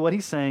basically what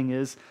he's saying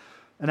is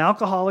an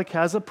alcoholic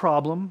has a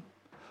problem.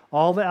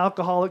 All the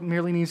alcoholic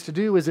merely needs to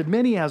do is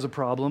admit he has a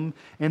problem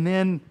and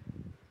then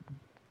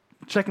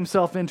check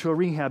himself into a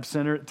rehab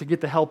center to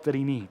get the help that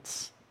he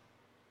needs.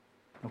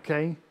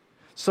 Okay?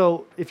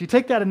 So if you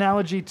take that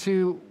analogy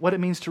to what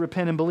it means to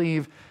repent and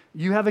believe,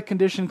 you have a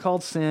condition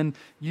called sin.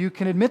 You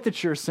can admit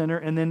that you're a sinner,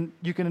 and then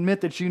you can admit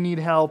that you need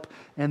help,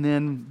 and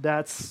then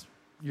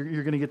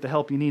you're going to get the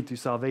help you need through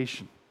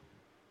salvation.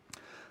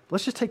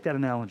 Let's just take that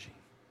analogy.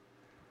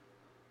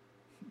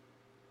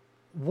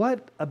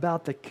 What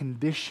about the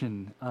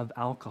condition of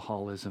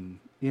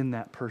alcoholism in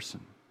that person?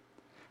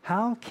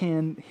 How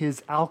can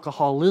his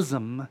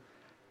alcoholism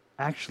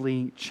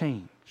actually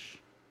change?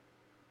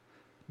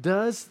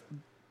 Does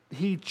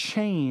he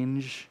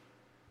change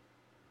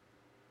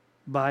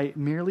by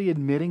merely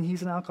admitting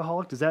he's an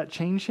alcoholic? Does that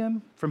change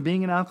him from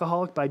being an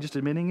alcoholic by just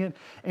admitting it?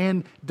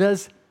 And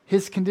does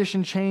his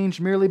condition change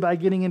merely by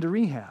getting into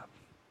rehab?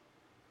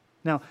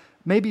 Now,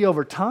 maybe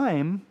over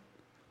time,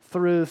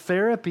 through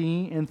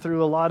therapy and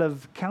through a lot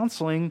of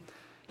counseling,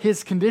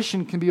 his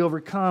condition can be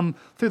overcome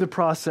through the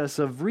process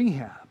of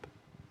rehab.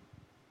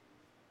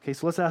 Okay,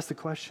 so let's ask the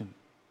question.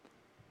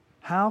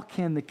 How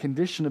can the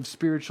condition of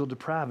spiritual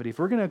depravity, if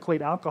we're going to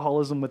equate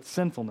alcoholism with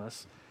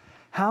sinfulness,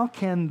 how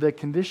can the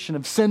condition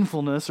of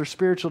sinfulness or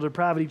spiritual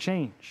depravity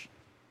change?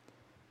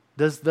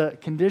 Does the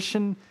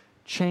condition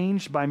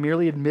change by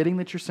merely admitting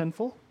that you're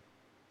sinful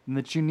and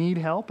that you need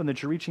help and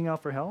that you're reaching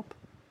out for help?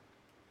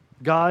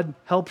 God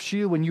helps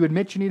you when you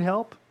admit you need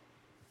help.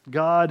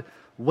 God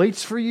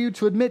waits for you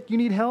to admit you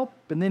need help,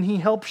 and then he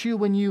helps you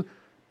when you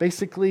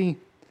basically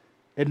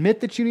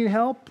admit that you need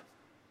help,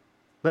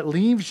 but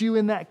leaves you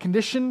in that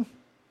condition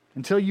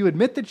until you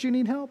admit that you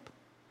need help.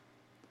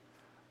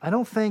 I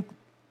don't think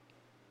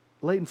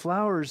Leighton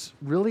Flowers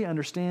really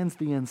understands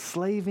the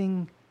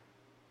enslaving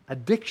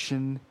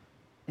addiction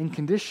and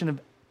condition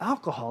of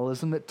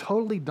alcoholism that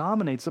totally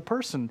dominates a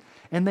person,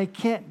 and they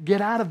can't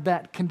get out of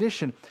that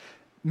condition.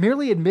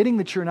 Merely admitting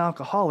that you're an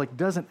alcoholic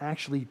doesn't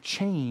actually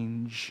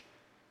change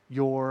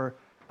your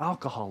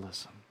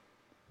alcoholism.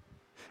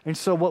 And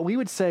so what we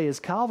would say as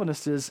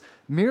Calvinists is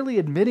merely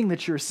admitting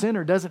that you're a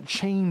sinner doesn't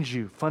change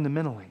you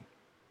fundamentally.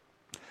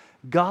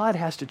 God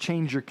has to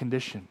change your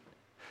condition.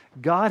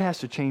 God has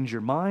to change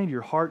your mind,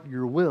 your heart,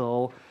 your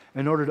will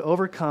in order to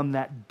overcome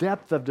that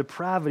depth of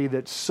depravity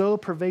that's so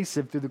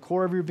pervasive through the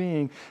core of your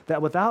being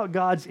that without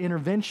God's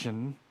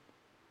intervention,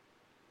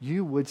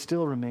 you would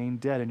still remain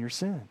dead in your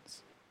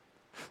sins.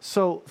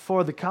 So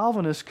for the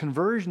Calvinist,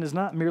 conversion is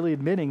not merely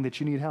admitting that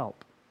you need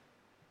help.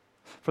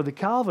 For the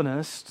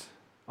Calvinist,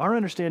 our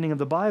understanding of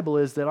the Bible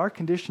is that our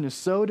condition is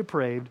so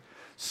depraved,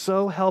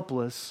 so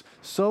helpless,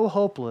 so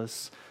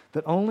hopeless,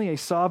 that only a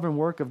sovereign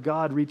work of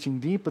God reaching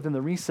deep within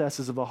the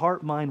recesses of the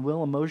heart, mind,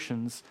 will,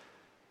 emotions,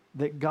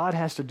 that God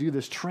has to do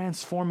this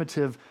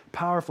transformative,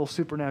 powerful,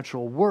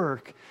 supernatural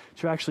work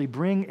to actually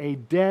bring a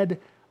dead,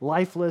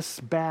 lifeless,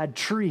 bad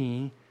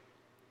tree,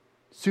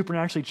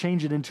 supernaturally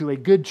change it into a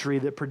good tree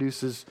that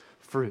produces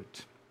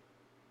fruit.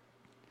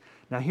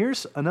 Now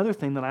here's another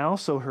thing that I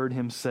also heard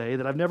him say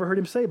that I've never heard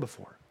him say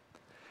before.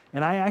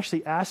 And I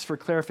actually asked for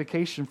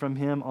clarification from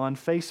him on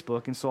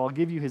Facebook, and so I'll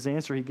give you his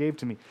answer he gave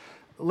to me.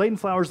 Leighton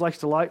Flowers likes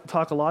to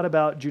talk a lot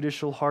about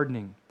judicial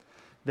hardening,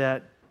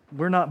 that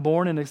we're not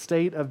born in a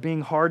state of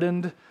being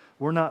hardened.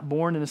 We're not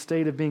born in a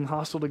state of being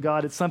hostile to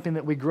God. It's something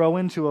that we grow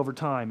into over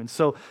time. And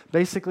so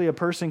basically a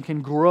person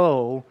can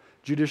grow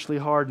judicially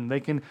hardened. They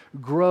can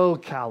grow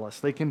callous.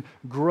 They can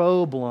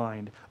grow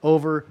blind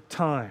over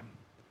time.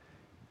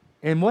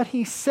 And what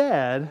he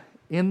said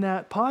in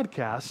that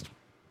podcast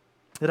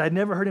that I'd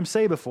never heard him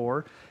say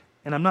before,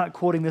 and I'm not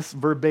quoting this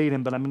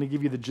verbatim, but I'm going to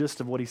give you the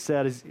gist of what he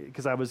said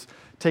because I was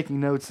taking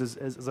notes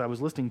as I was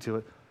listening to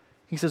it.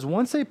 He says,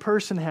 once a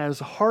person has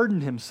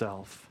hardened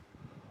himself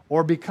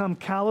or become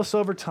callous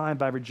over time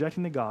by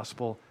rejecting the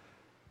gospel,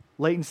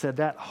 Leighton said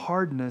that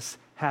hardness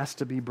has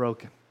to be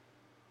broken.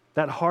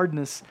 That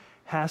hardness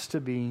has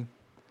to be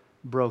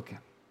broken.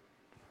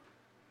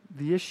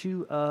 The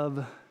issue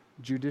of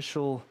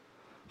judicial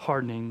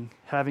hardening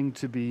having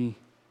to be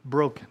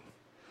broken.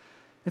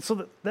 And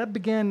so that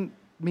began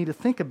me to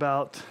think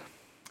about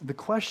the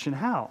question,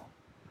 how?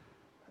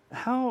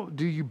 How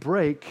do you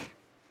break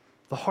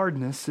the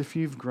hardness if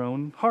you've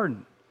grown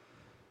hardened?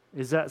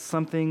 Is that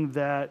something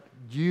that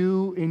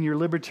you, in your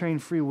libertarian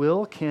free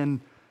will,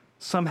 can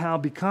somehow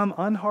become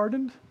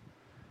unhardened?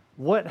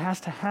 What has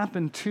to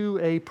happen to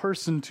a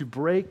person to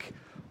break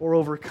or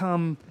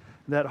overcome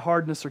that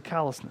hardness or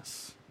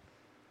callousness?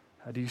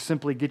 Do you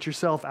simply get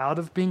yourself out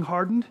of being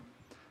hardened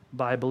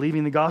by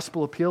believing the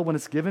gospel appeal when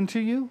it's given to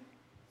you,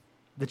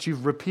 that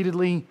you've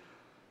repeatedly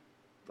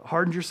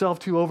hardened yourself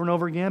to over and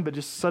over again, but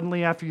just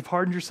suddenly after you've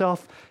hardened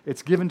yourself,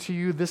 it's given to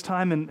you this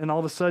time and all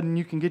of a sudden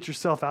you can get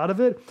yourself out of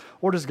it?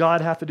 Or does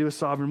God have to do a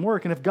sovereign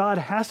work? And if God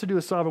has to do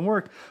a sovereign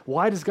work,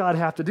 why does God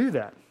have to do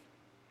that?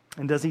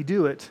 And does he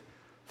do it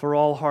for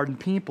all hardened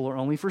people or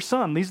only for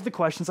some? These are the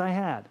questions I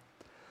had.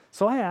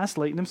 So I asked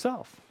Leighton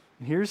himself.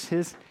 And here's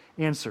his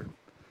answer,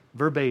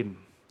 verbatim.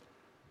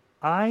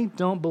 I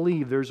don't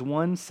believe there's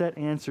one set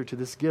answer to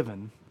this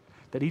given,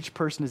 that each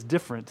person is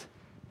different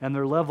and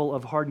their level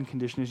of hardened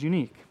condition is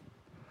unique.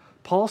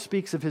 Paul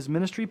speaks of his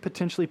ministry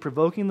potentially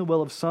provoking the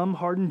will of some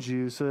hardened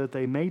Jews so that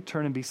they may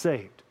turn and be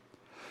saved.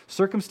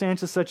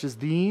 Circumstances such as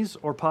these,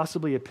 or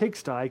possibly a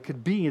pigsty,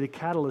 could be the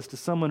catalyst to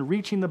someone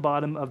reaching the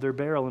bottom of their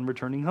barrel and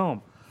returning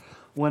home.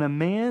 When a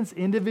man's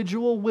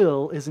individual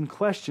will is in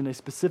question, a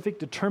specific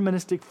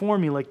deterministic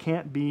formula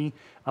can't be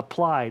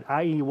applied,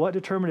 i.e., what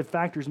determinative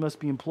factors must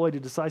be employed to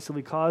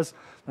decisively cause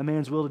a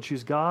man's will to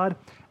choose God,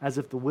 as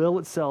if the will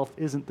itself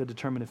isn't the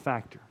determinative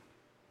factor.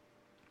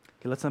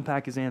 Okay, let's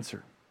unpack his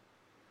answer.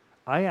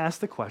 I asked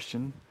the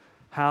question,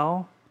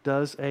 how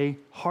does a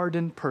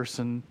hardened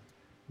person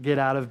get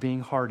out of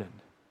being hardened?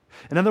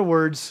 In other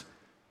words,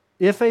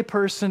 if a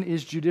person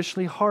is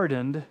judicially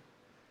hardened,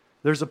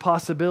 there's a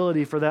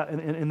possibility for that,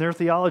 in their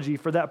theology,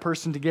 for that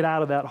person to get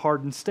out of that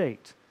hardened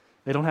state.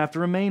 They don't have to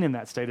remain in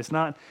that state. It's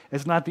not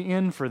the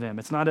end for them.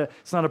 It's not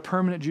a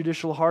permanent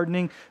judicial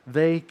hardening.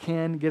 They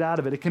can get out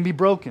of it. It can be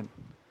broken.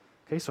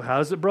 Okay, so how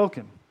is it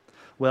broken?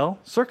 Well,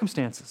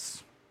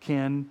 circumstances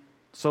can.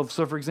 So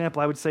for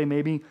example, I would say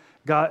maybe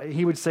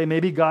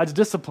God's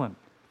discipline.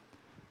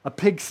 A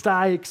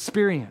pigsty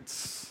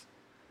experience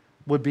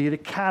would be the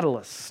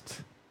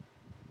catalyst.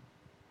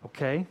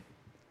 Okay?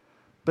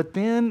 But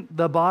then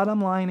the bottom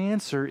line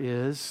answer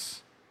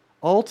is,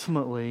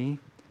 ultimately,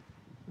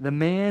 the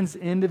man's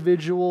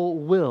individual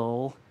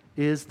will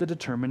is the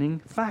determining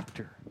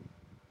factor.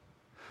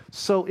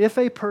 So if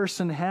a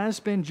person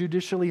has been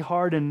judicially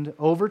hardened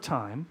over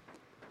time,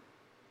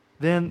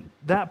 then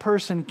that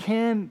person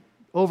can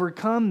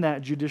overcome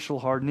that judicial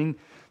hardening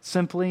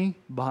simply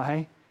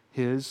by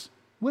his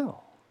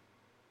will.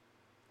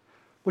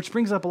 Which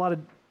brings up a lot of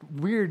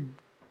weird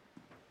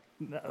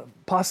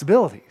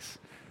possibilities.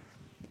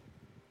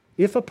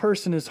 If a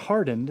person is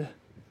hardened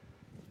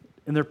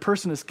and their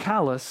person is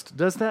calloused,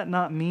 does that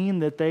not mean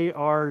that they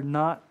are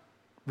not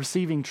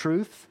receiving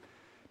truth?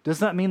 Does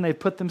that mean they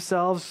put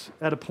themselves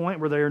at a point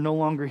where they are no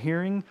longer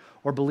hearing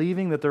or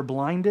believing, that they're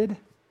blinded?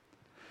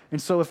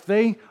 And so if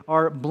they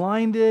are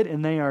blinded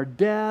and they are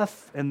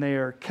deaf and they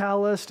are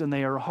calloused and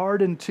they are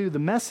hardened to the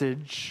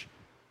message,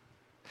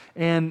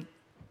 and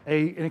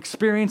an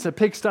experience, a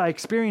pigsty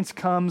experience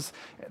comes,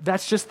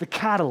 that's just the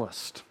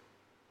catalyst.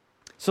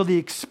 So the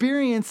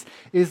experience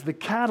is the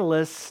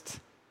catalyst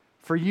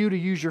for you to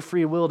use your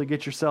free will to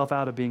get yourself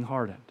out of being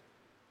hardened.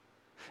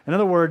 In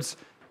other words,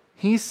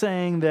 he's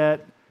saying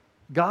that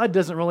God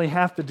doesn't really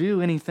have to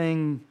do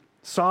anything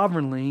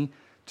sovereignly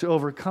to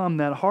overcome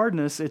that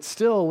hardness. It's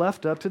still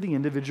left up to the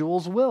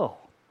individual's will.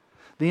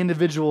 The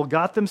individual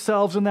got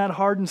themselves in that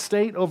hardened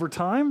state over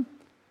time,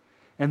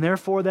 and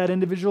therefore that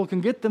individual can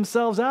get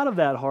themselves out of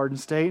that hardened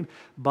state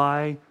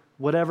by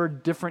whatever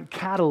different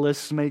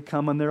catalysts may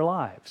come in their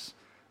lives,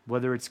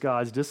 whether it's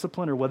God's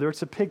discipline or whether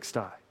it's a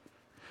pigsty.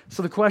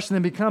 So the question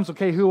then becomes,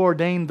 okay, who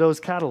ordained those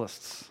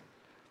catalysts?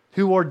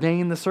 Who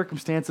ordained the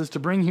circumstances to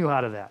bring you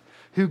out of that?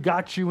 Who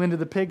got you into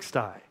the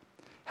pigsty?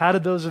 How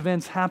did those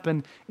events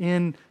happen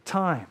in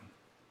time?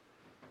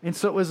 And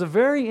so it was a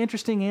very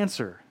interesting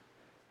answer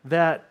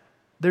that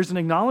there's an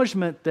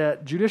acknowledgement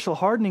that judicial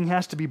hardening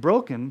has to be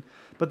broken,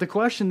 but the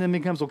question then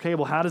becomes, okay,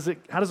 well, how does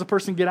a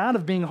person get out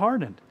of being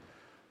hardened?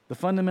 The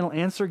fundamental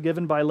answer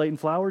given by Leighton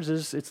Flowers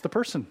is it's the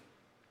person.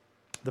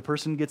 The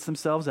person gets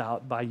themselves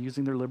out by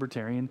using their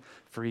libertarian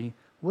free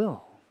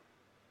will.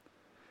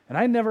 And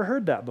I'd never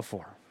heard that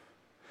before.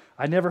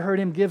 I'd never heard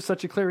him give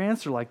such a clear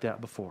answer like that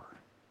before.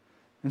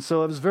 And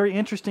so it was very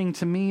interesting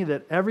to me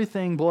that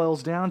everything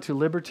boils down to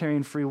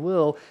libertarian free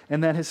will,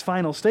 and that his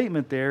final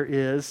statement there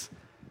is,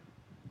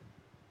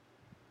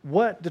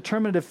 what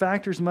determinative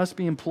factors must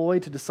be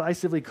employed to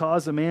decisively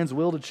cause a man's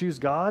will to choose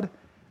God,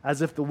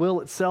 as if the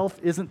will itself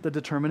isn't the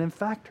determinant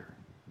factor?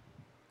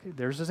 Okay,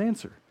 there's his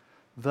answer.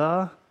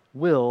 The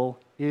will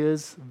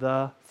is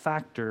the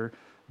factor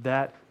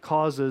that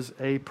causes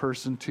a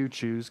person to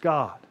choose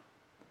God.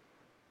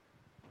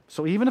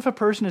 So even if a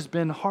person has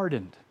been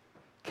hardened,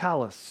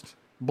 calloused,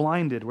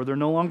 blinded, where they're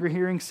no longer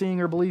hearing,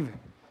 seeing, or believing,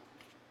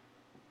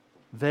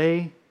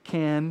 they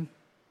can,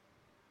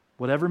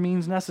 whatever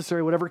means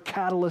necessary, whatever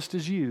catalyst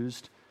is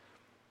used,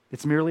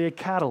 it's merely a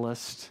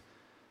catalyst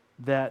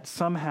that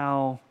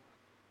somehow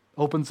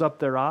opens up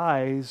their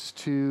eyes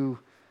to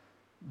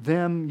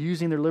them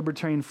using their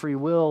libertarian free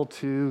will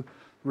to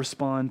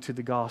respond to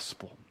the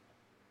gospel.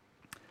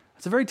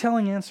 It's a very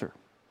telling answer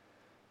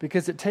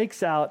because it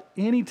takes out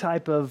any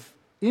type of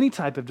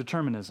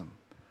determinism.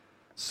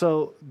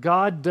 So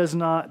God does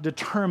not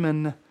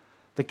determine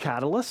the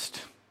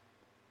catalyst.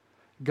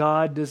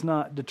 God does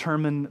not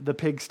determine the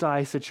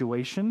pigsty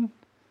situation.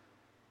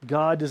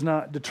 God does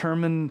not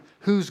determine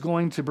who's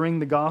going to bring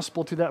the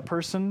gospel to that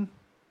person.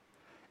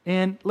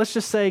 And let's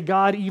just say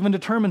God even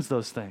determines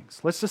those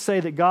things. Let's just say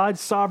that God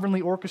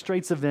sovereignly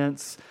orchestrates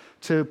events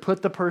to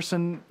put the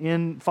person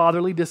in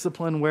fatherly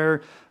discipline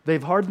where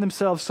they've hardened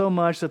themselves so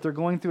much that they're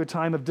going through a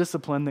time of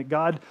discipline, that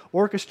God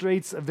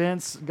orchestrates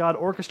events, God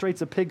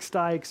orchestrates a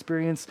pigsty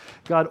experience,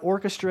 God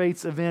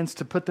orchestrates events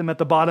to put them at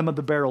the bottom of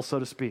the barrel, so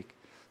to speak.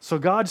 So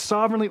God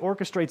sovereignly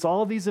orchestrates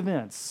all of these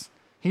events.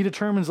 He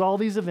determines all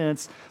these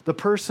events. The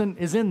person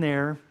is in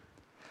there.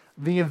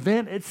 The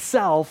event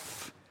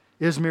itself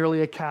is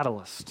merely a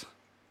catalyst.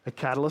 A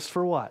catalyst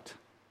for what?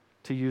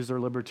 To use their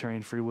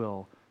libertarian free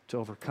will to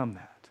overcome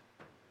that.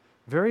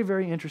 Very,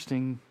 very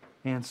interesting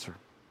answer.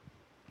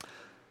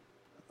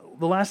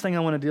 The last thing I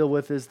want to deal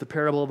with is the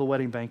parable of the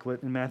wedding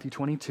banquet in Matthew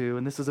 22.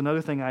 And this is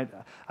another thing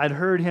I'd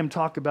heard him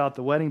talk about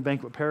the wedding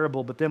banquet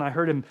parable, but then I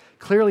heard him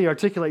clearly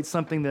articulate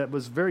something that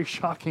was very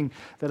shocking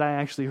that I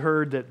actually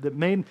heard that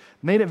made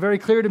it very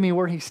clear to me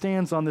where he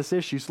stands on this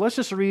issue. So let's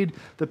just read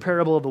the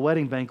parable of the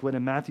wedding banquet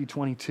in Matthew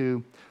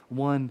 22,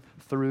 1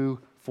 through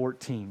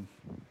 14.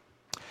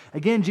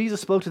 Again, Jesus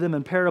spoke to them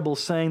in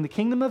parables, saying, the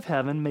kingdom of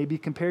heaven may be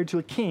compared to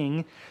a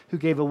king who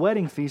gave a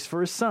wedding feast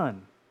for his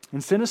son,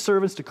 and sent his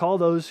servants to call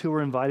those who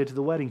were invited to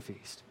the wedding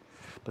feast.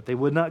 But they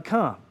would not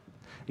come.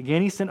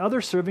 Again, he sent other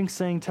servants,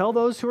 saying, tell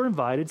those who are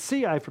invited,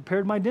 see, I have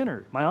prepared my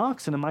dinner. My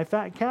oxen and my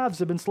fat calves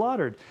have been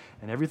slaughtered,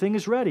 and everything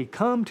is ready.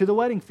 Come to the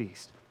wedding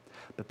feast.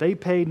 But they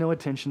paid no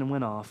attention and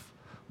went off,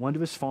 one to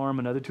his farm,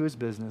 another to his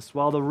business,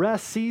 while the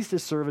rest seized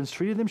his servants,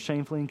 treated them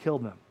shamefully, and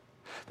killed them.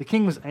 The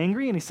king was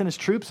angry, and he sent his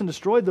troops and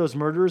destroyed those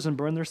murderers and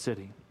burned their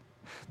city.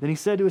 Then he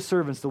said to his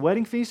servants, the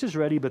wedding feast is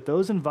ready, but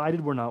those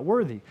invited were not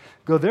worthy.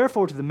 Go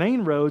therefore to the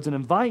main roads and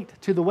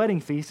invite to the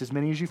wedding feast as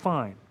many as you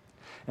find.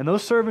 And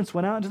those servants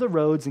went out into the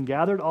roads and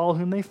gathered all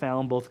whom they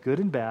found, both good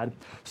and bad.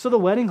 So the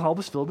wedding hall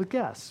was filled with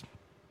guests.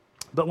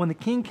 But when the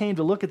king came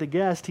to look at the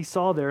guest, he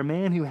saw there a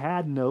man who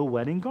had no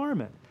wedding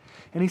garment.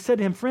 And he said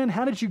to him, friend,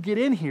 how did you get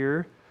in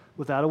here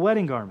without a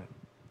wedding garment?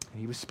 And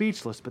he was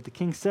speechless, but the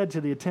king said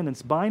to the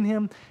attendants, bind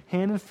him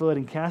hand and foot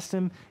and cast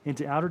him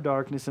into outer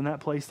darkness. In that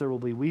place there will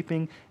be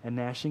weeping and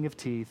gnashing of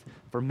teeth,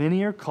 for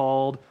many are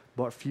called,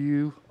 but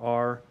few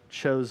are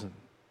chosen.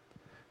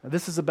 Now,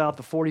 this is about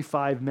the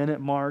 45-minute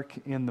mark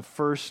in the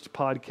first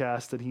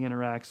podcast that he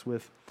interacts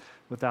with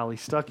Ali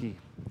Stuckey.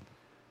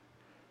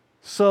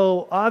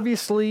 So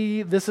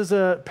obviously this is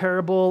a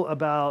parable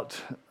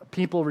about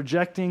people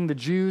rejecting the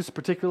Jews,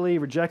 particularly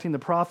rejecting the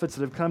prophets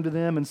that have come to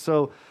them. And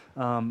so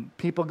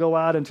People go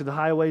out into the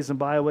highways and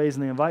byways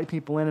and they invite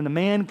people in, and a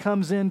man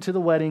comes into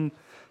the wedding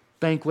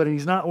banquet and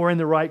he's not wearing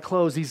the right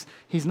clothes.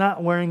 He's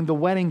not wearing the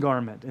wedding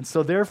garment. And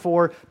so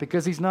therefore,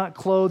 because he's not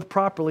clothed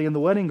properly in the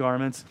wedding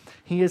garments,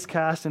 he is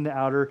cast into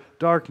outer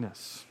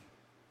darkness.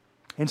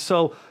 And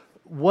so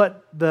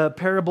what the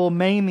parable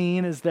may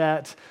mean is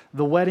that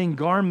the wedding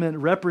garment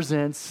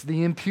represents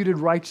the imputed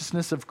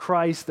righteousness of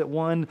Christ that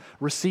one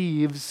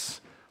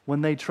receives when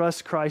they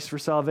trust Christ for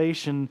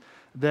salvation,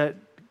 that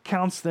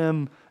counts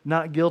them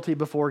not guilty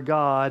before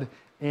God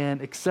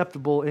and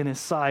acceptable in His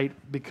sight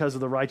because of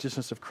the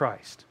righteousness of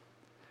Christ.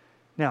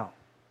 Now,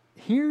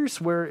 here's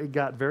where it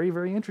got very,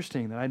 very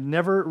interesting. I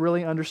never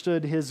really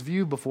understood his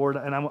view before,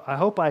 and I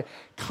hope I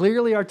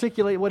clearly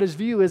articulate what his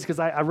view is because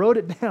I wrote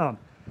it down.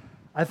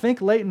 I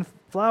think Leighton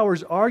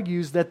Flowers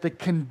argues that the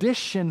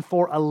condition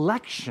for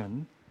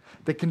election,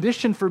 the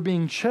condition for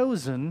being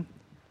chosen,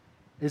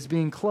 is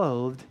being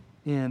clothed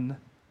in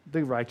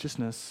the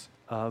righteousness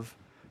of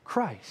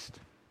Christ.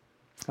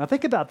 Now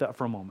think about that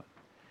for a moment.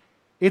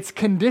 It's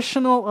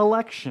conditional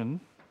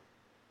election,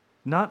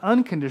 not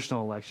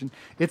unconditional election.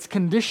 It's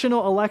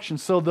conditional election.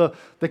 So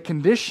the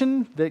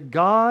condition that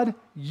God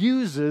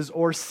uses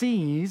or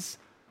sees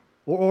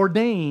or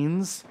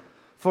ordains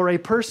for a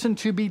person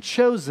to be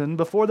chosen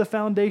before the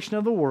foundation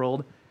of the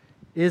world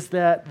is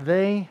that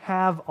they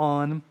have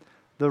on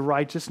the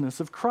righteousness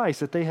of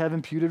Christ, that they have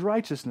imputed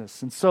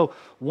righteousness. And so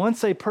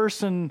once a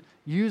person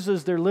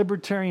uses their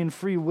libertarian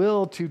free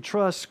will to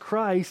trust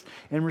Christ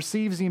and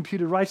receives the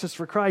imputed righteousness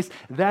for Christ,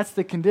 that's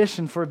the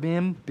condition for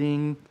them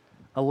being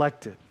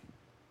elected.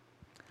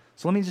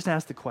 So let me just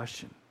ask the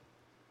question.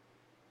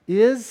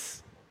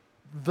 Is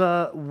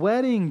the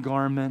wedding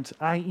garment,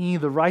 i.e.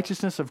 the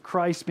righteousness of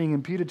Christ being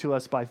imputed to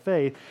us by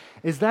faith,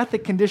 is that the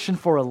condition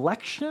for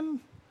election?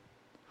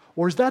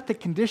 Or is that the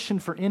condition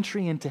for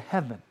entry into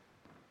heaven?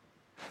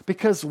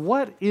 Because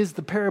what is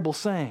the parable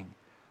saying?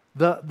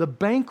 The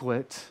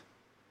banquet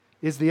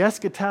is the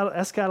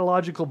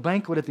eschatological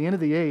banquet at the end of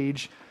the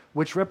age,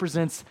 which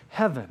represents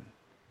heaven.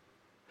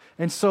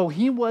 And so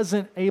he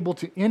wasn't able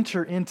to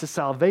enter into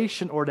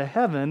salvation or to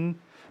heaven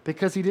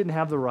because he didn't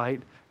have the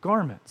right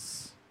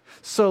garments.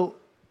 So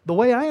the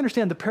way I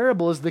understand the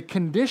parable is the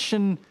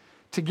condition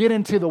to get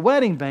into the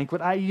wedding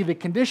banquet, i.e. the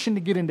condition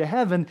to get into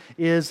heaven,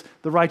 is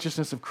the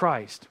righteousness of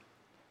Christ.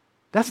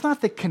 That's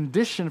not the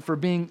condition for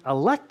being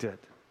elected.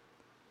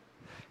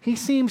 He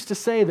seems to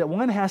say that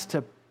one has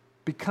to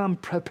become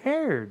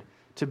prepared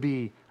to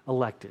be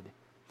elected.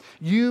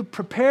 You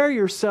prepare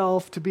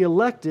yourself to be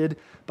elected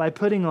by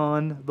putting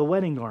on the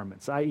wedding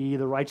garments, i.e.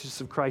 the righteousness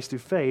of Christ through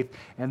faith,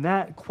 and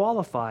that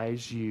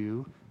qualifies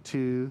you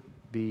to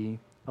be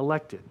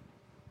elected.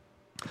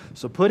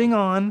 So putting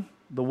on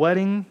the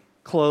wedding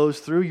clothes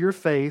through your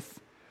faith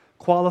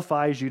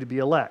qualifies you to be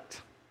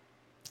elect.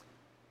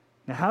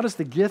 Now, how does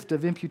the gift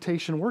of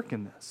imputation work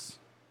in this?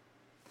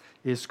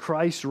 Is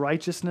Christ's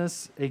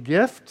righteousness a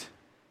gift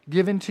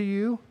given to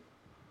you?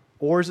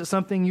 Or is it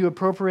something you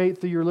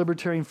appropriate through your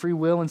libertarian free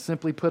will and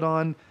simply put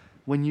on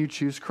when you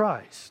choose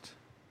Christ?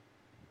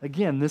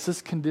 Again, this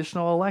is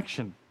conditional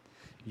election.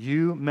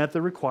 You met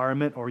the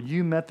requirement or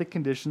you met the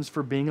conditions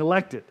for being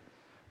elected.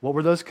 What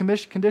were those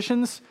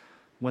conditions?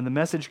 When the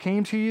message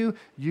came to you,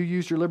 you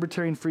used your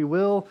libertarian free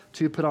will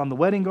to put on the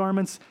wedding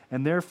garments,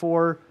 and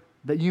therefore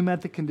that you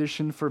met the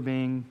condition for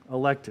being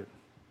elected.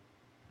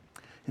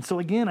 And so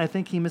again, I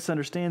think he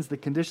misunderstands the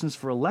conditions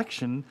for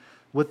election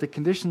with the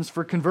conditions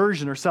for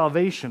conversion or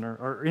salvation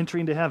or entry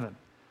into heaven.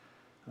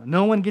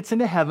 No one gets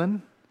into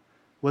heaven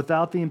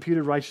without the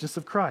imputed righteousness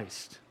of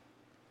Christ.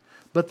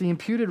 But the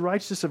imputed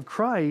righteousness of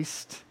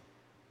Christ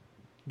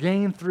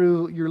gained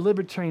through your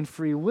libertarian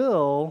free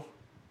will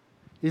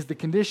is the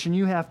condition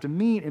you have to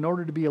meet in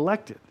order to be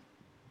elected.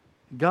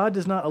 God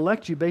does not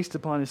elect you based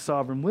upon His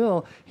sovereign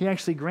will. He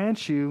actually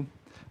grants you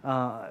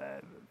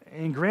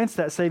and grants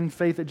that saving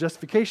faith at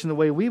justification the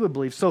way we would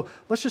believe. So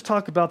let's just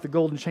talk about the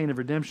golden chain of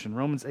redemption,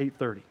 Romans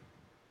 8:30.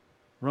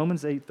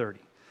 Romans 8:30.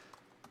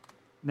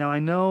 Now I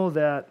know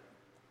that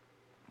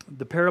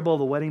the parable of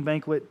the wedding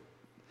banquet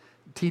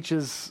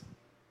teaches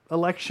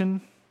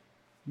election.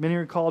 Many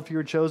are called, few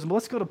are chosen. But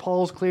let's go to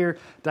Paul's clear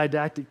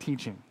didactic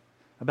teaching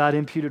about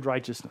imputed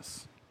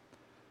righteousness.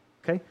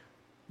 Okay?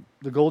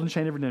 The golden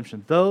chain of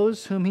redemption.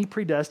 Those whom He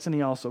predestined,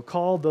 He also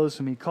called. Those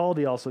whom He called,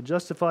 He also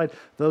justified.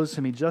 Those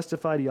whom He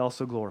justified, He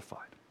also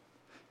glorified.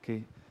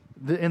 Okay?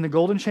 In the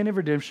golden chain of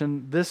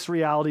redemption, this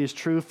reality is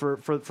true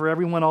for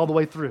everyone all the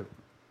way through.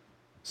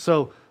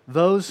 So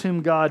those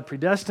whom God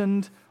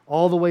predestined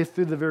all the way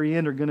through the very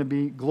end are going to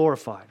be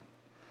glorified.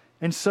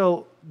 And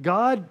so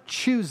God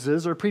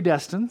chooses or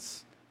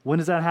predestines. When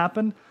does that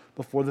happen?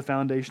 Before the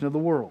foundation of the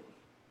world.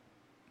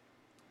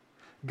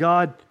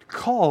 God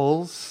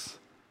calls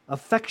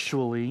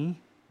effectually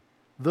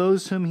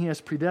those whom He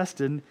has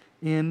predestined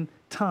in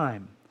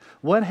time.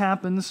 What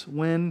happens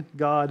when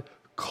God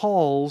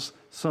calls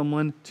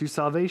someone to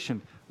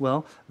salvation?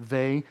 Well,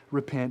 they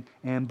repent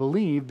and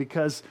believe,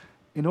 because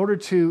in order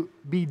to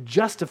be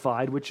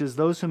justified, which is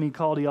those whom He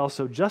called, He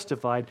also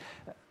justified,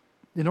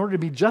 in order to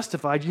be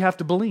justified, you have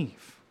to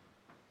believe.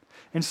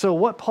 And so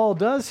what Paul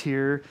does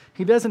here,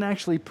 he doesn't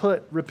actually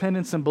put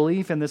repentance and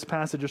belief in this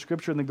passage of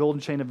Scripture in the golden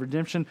chain of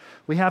redemption.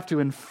 We have to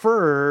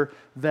infer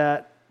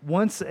that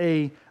once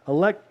a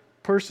elect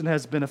person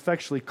has been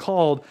effectually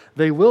called,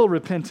 they will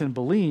repent and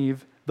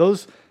believe.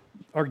 Those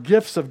are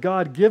gifts of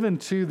God given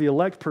to the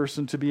elect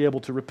person to be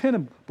able to repent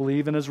and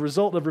believe. And as a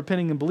result of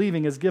repenting and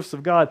believing as gifts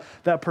of God,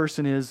 that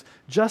person is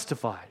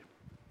justified.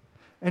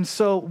 And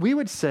so we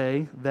would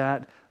say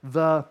that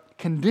the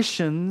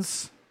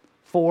conditions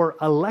for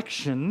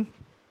election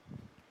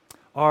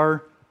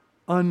are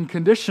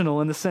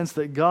unconditional in the sense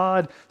that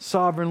God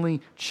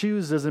sovereignly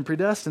chooses and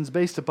predestines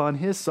based upon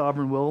His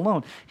sovereign will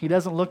alone. He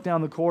doesn't look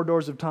down the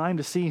corridors of time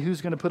to see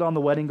who's going to put on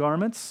the wedding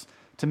garments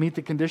to meet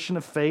the condition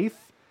of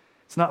faith.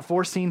 It's not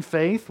foreseen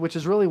faith, which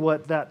is really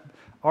what that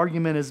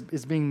argument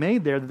is being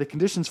made there, that the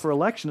conditions for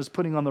election is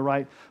putting on the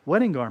right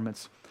wedding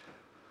garments.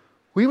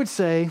 We would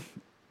say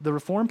the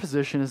Reformed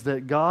position is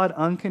that God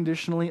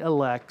unconditionally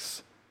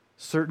elects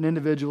certain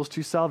individuals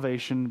to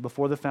salvation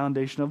before the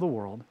foundation of the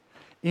world.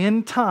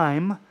 In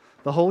time,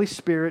 the Holy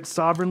Spirit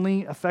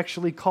sovereignly,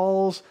 effectually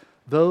calls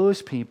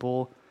those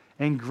people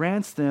and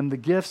grants them the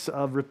gifts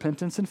of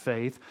repentance and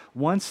faith.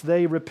 Once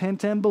they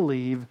repent and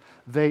believe,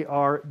 they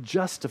are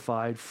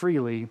justified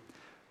freely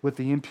with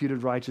the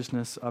imputed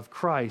righteousness of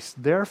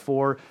Christ.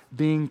 Therefore,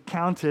 being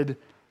counted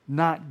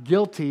not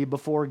guilty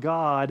before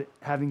God,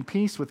 having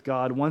peace with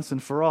God once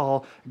and for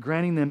all,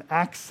 granting them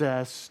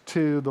access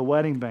to the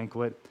wedding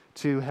banquet,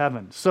 to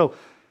heaven. So,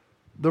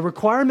 the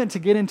requirement to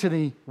get into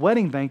the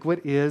wedding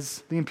banquet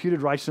is the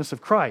imputed righteousness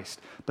of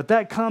Christ. But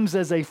that comes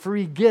as a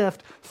free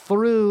gift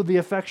through the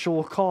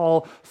effectual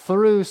call,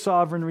 through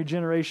sovereign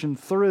regeneration,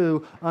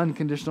 through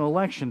unconditional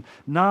election.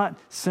 Not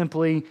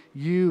simply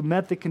you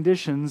met the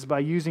conditions by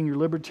using your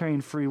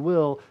libertarian free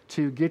will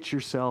to get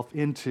yourself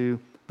into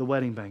the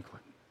wedding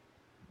banquet.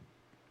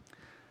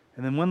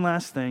 And then one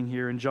last thing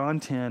here in John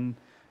 10,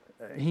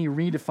 he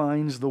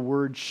redefines the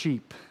word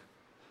sheep.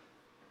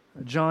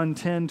 John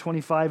 10,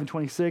 25 and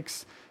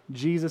 26,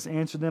 Jesus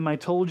answered them, I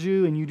told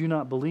you, and you do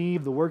not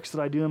believe. The works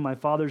that I do in my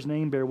Father's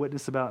name bear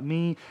witness about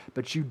me,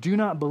 but you do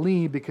not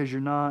believe because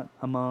you're not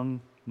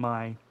among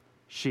my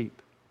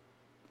sheep.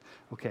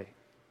 Okay,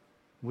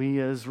 we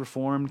as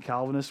Reformed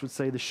Calvinists would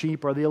say the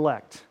sheep are the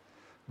elect,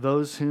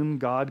 those whom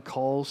God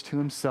calls to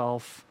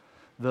Himself,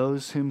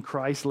 those whom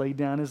Christ laid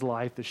down His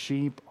life. The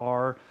sheep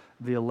are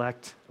the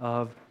elect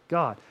of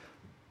God.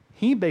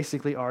 He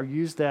basically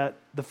argues that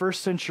the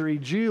first century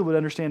Jew would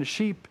understand a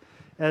sheep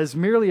as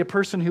merely a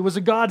person who was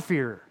a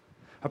God-fearer,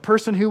 a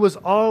person who was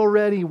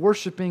already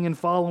worshiping and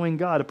following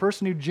God, a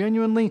person who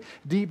genuinely,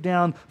 deep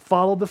down,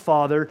 followed the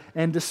Father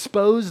and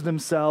disposed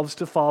themselves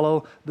to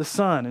follow the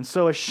Son. And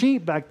so a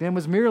sheep back then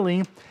was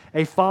merely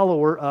a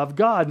follower of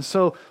God. And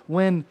so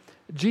when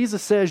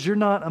Jesus says, you're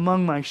not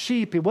among my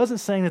sheep, He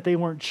wasn't saying that they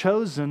weren't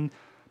chosen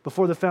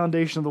before the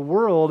foundation of the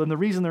world, and the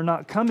reason they're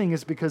not coming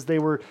is because they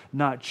were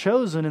not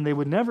chosen and they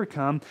would never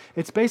come.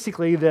 It's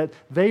basically that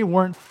they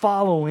weren't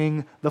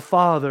following the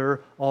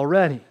Father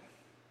already.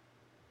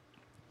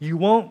 You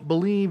won't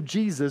believe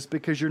Jesus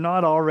because you're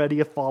not already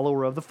a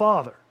follower of the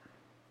Father.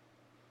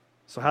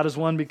 So how does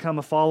one become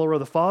a follower of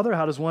the Father?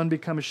 How does one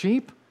become a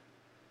sheep?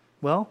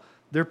 Well,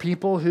 they're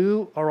people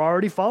who are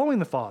already following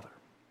the Father.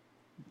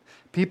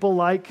 People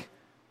like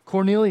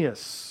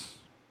Cornelius.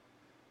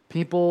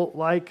 People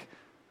like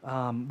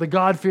the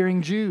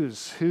God-fearing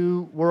Jews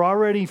who were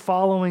already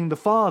following the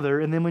Father,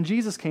 and then when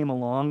Jesus came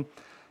along,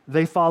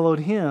 they followed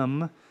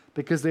Him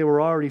because they were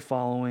already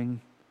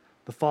following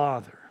the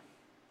Father.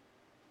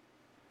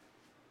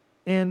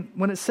 And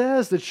when it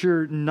says that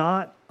you're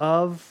not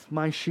of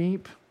my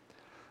sheep,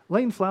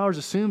 Leighton Flowers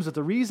assumes that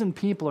the reason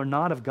people are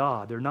not of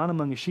God, they're not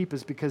among His sheep,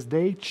 is because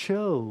they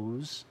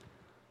chose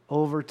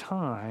over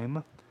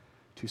time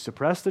to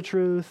suppress the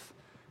truth.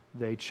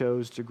 They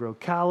chose to grow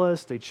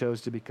callous. They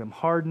chose to become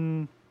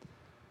hardened.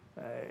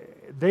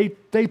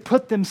 They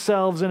put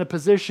themselves in a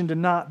position to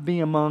not be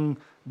among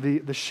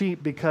the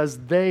sheep because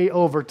they,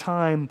 over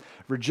time,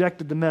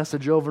 rejected the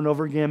message over and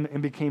over again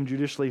and became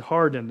judicially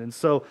hardened. And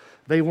so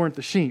they weren't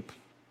the sheep.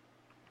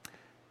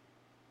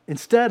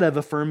 Instead of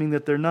affirming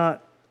that they're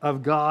not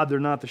of God, they're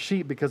not the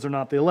sheep because they're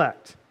not the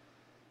elect.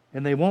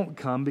 And they won't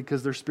come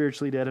because they're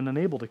spiritually dead and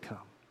unable to come.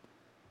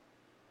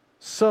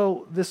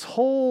 So this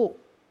whole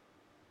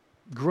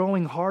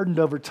growing hardened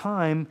over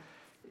time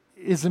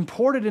is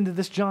imported into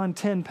this John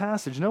 10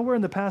 passage. Nowhere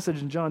in the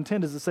passage in John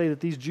 10 does it say that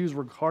these Jews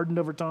were hardened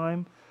over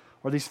time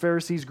or these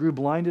Pharisees grew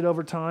blinded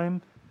over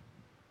time.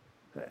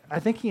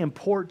 I think he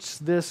imports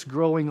this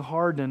growing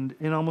hardened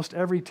in almost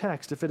every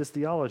text to fit his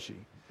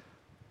theology.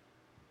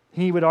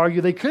 He would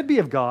argue they could be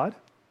of God.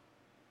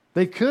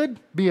 They could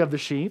be of the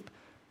sheep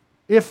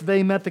if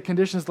they met the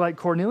conditions like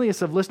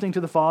Cornelius of listening to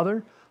the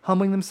Father,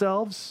 humbling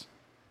themselves.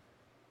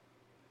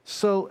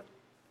 So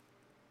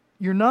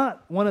you're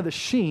not one of the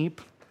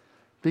sheep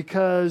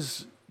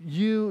because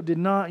you did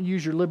not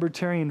use your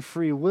libertarian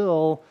free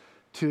will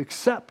to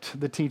accept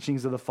the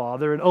teachings of the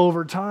Father, and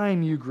over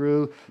time you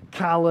grew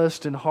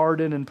calloused and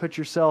hardened and put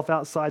yourself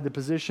outside the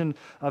position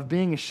of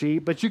being a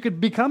sheep. But you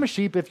could become a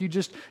sheep if you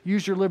just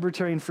use your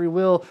libertarian free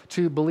will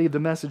to believe the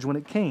message when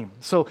it came.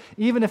 So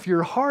even if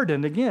you're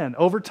hardened, again,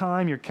 over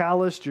time you're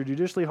calloused, you're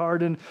judicially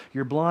hardened,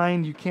 you're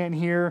blind, you can't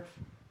hear,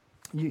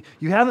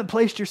 you haven't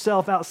placed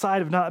yourself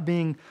outside of not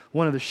being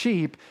one of the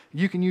sheep,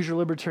 you can use your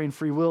libertarian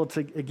free will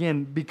to,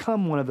 again,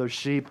 become one of those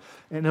sheep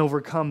and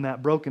overcome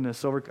that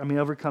brokenness,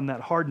 overcome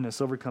that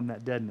hardness, overcome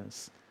that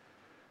deadness.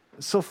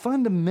 So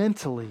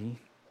fundamentally,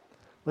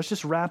 let's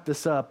just wrap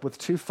this up with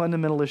two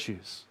fundamental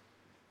issues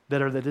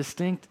that are the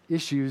distinct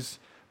issues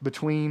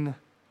between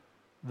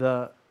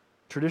the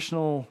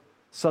traditional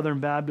Southern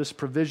Baptist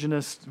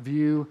provisionist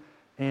view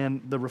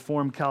and the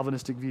Reformed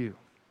Calvinistic view.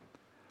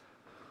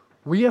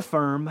 We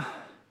affirm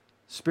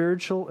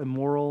spiritual and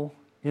moral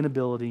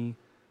inability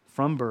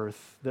from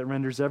birth that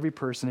renders every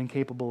person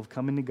incapable of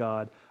coming to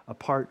God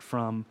apart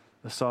from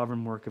the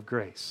sovereign work of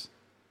grace.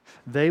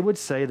 They would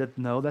say that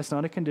no, that's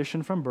not a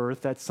condition from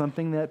birth. That's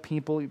something that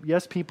people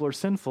are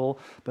sinful,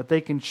 but they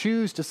can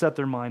choose to set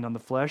their mind on the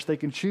flesh. They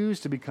can choose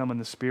to become in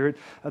the Spirit.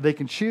 They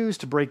can choose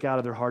to break out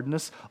of their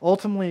hardness.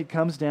 Ultimately, it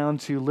comes down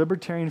to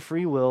libertarian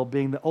free will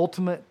being the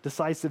ultimate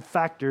decisive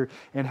factor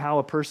in how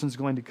a person's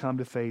going to come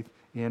to faith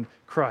in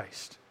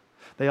Christ.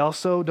 They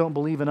also don't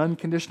believe in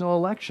unconditional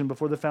election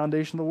before the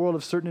foundation of the world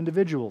of certain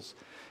individuals.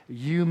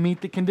 You meet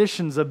the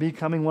conditions of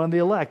becoming one of the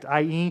elect,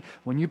 i.e.,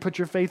 when you put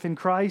your faith in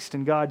Christ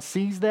and God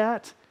sees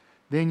that,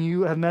 then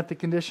you have met the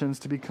conditions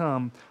to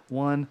become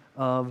one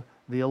of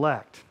the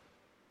elect.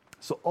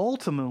 So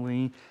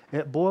ultimately,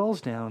 it boils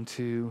down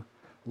to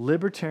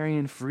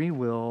libertarian free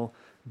will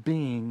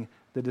being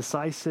the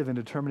decisive and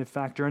determinative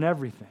factor in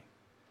everything.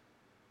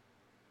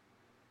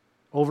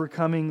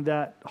 Overcoming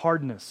that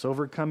hardness,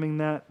 overcoming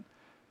that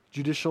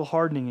judicial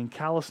hardening and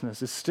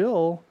callousness is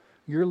still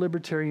your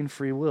libertarian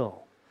free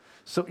will.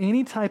 So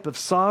any type of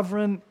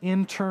sovereign,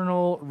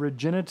 internal,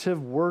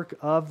 regenerative work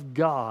of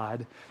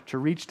God to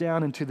reach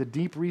down into the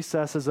deep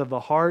recesses of the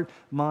heart,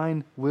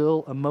 mind,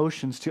 will,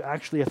 emotions to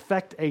actually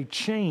affect a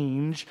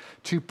change,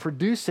 to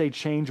produce a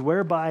change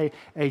whereby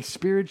a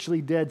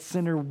spiritually dead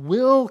sinner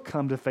will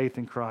come to faith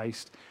in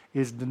Christ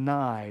is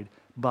denied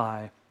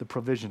by the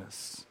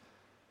provisionists.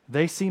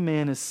 They see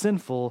man as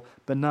sinful,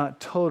 but not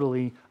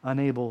totally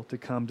unable to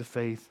come to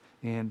faith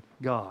in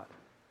God.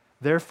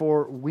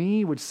 Therefore,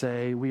 we would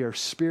say we are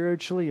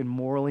spiritually and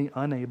morally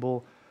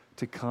unable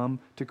to come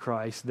to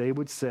Christ. They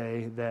would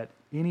say that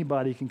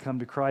anybody can come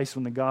to Christ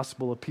when the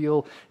gospel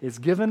appeal is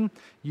given.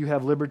 You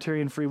have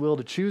libertarian free will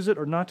to choose it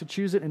or not to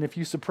choose it. And if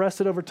you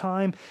suppress it over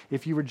time,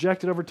 if you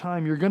reject it over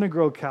time, you're going to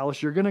grow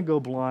callous, you're going to go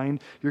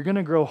blind, you're going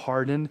to grow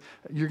hardened,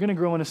 you're going to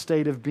grow in a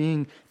state of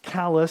being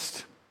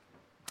calloused.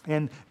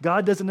 And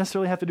God doesn't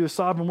necessarily have to do a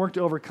sovereign work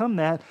to overcome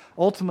that.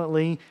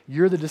 Ultimately,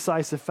 you're the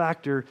decisive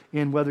factor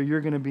in whether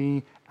you're going to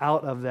be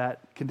out of that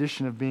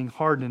condition of being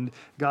hardened.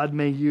 God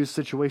may use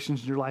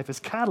situations in your life as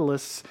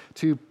catalysts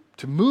to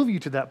move you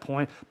to that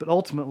point, but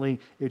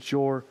ultimately, it's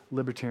your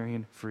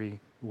libertarian free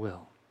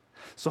will.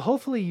 So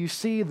hopefully you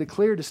see the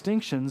clear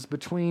distinctions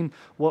between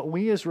what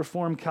we as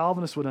Reformed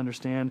Calvinists would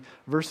understand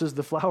versus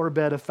the flower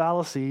bed of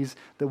fallacies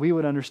that we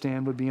would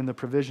understand would be in the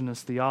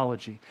provisionist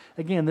theology.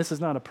 Again, this is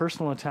not a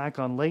personal attack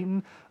on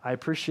Leighton. I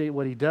appreciate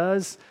what he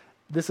does.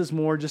 This is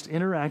more just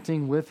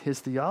interacting with his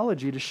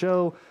theology to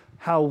show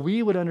how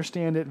we would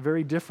understand it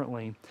very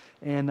differently.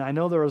 And I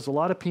know there is a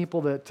lot of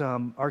people that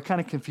are kind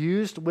of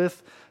confused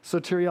with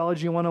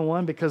Soteriology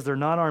 101 because they're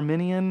not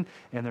Arminian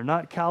and they're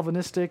not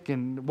Calvinistic,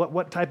 and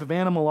what type of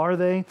animal are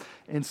they?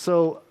 And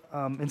so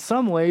in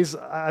some ways,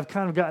 I've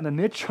kind of gotten a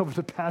niche over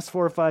the past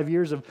 4 or 5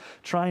 years of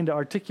trying to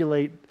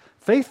articulate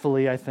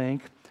faithfully, I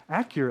think,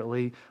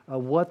 accurately,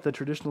 what the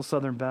traditional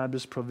Southern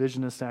Baptist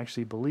provisionists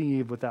actually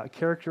believe without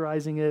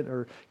characterizing it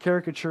or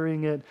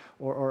caricaturing it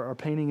or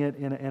painting it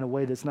in a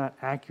way that's not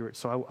accurate.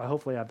 So I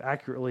hopefully I've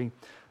accurately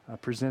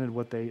presented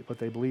what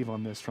they believe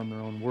on this from their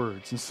own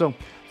words. And so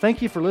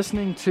thank you for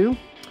listening to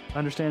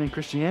Understanding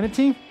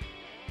Christianity.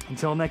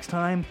 Until next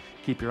time,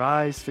 keep your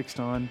eyes fixed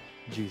on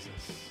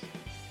Jesus.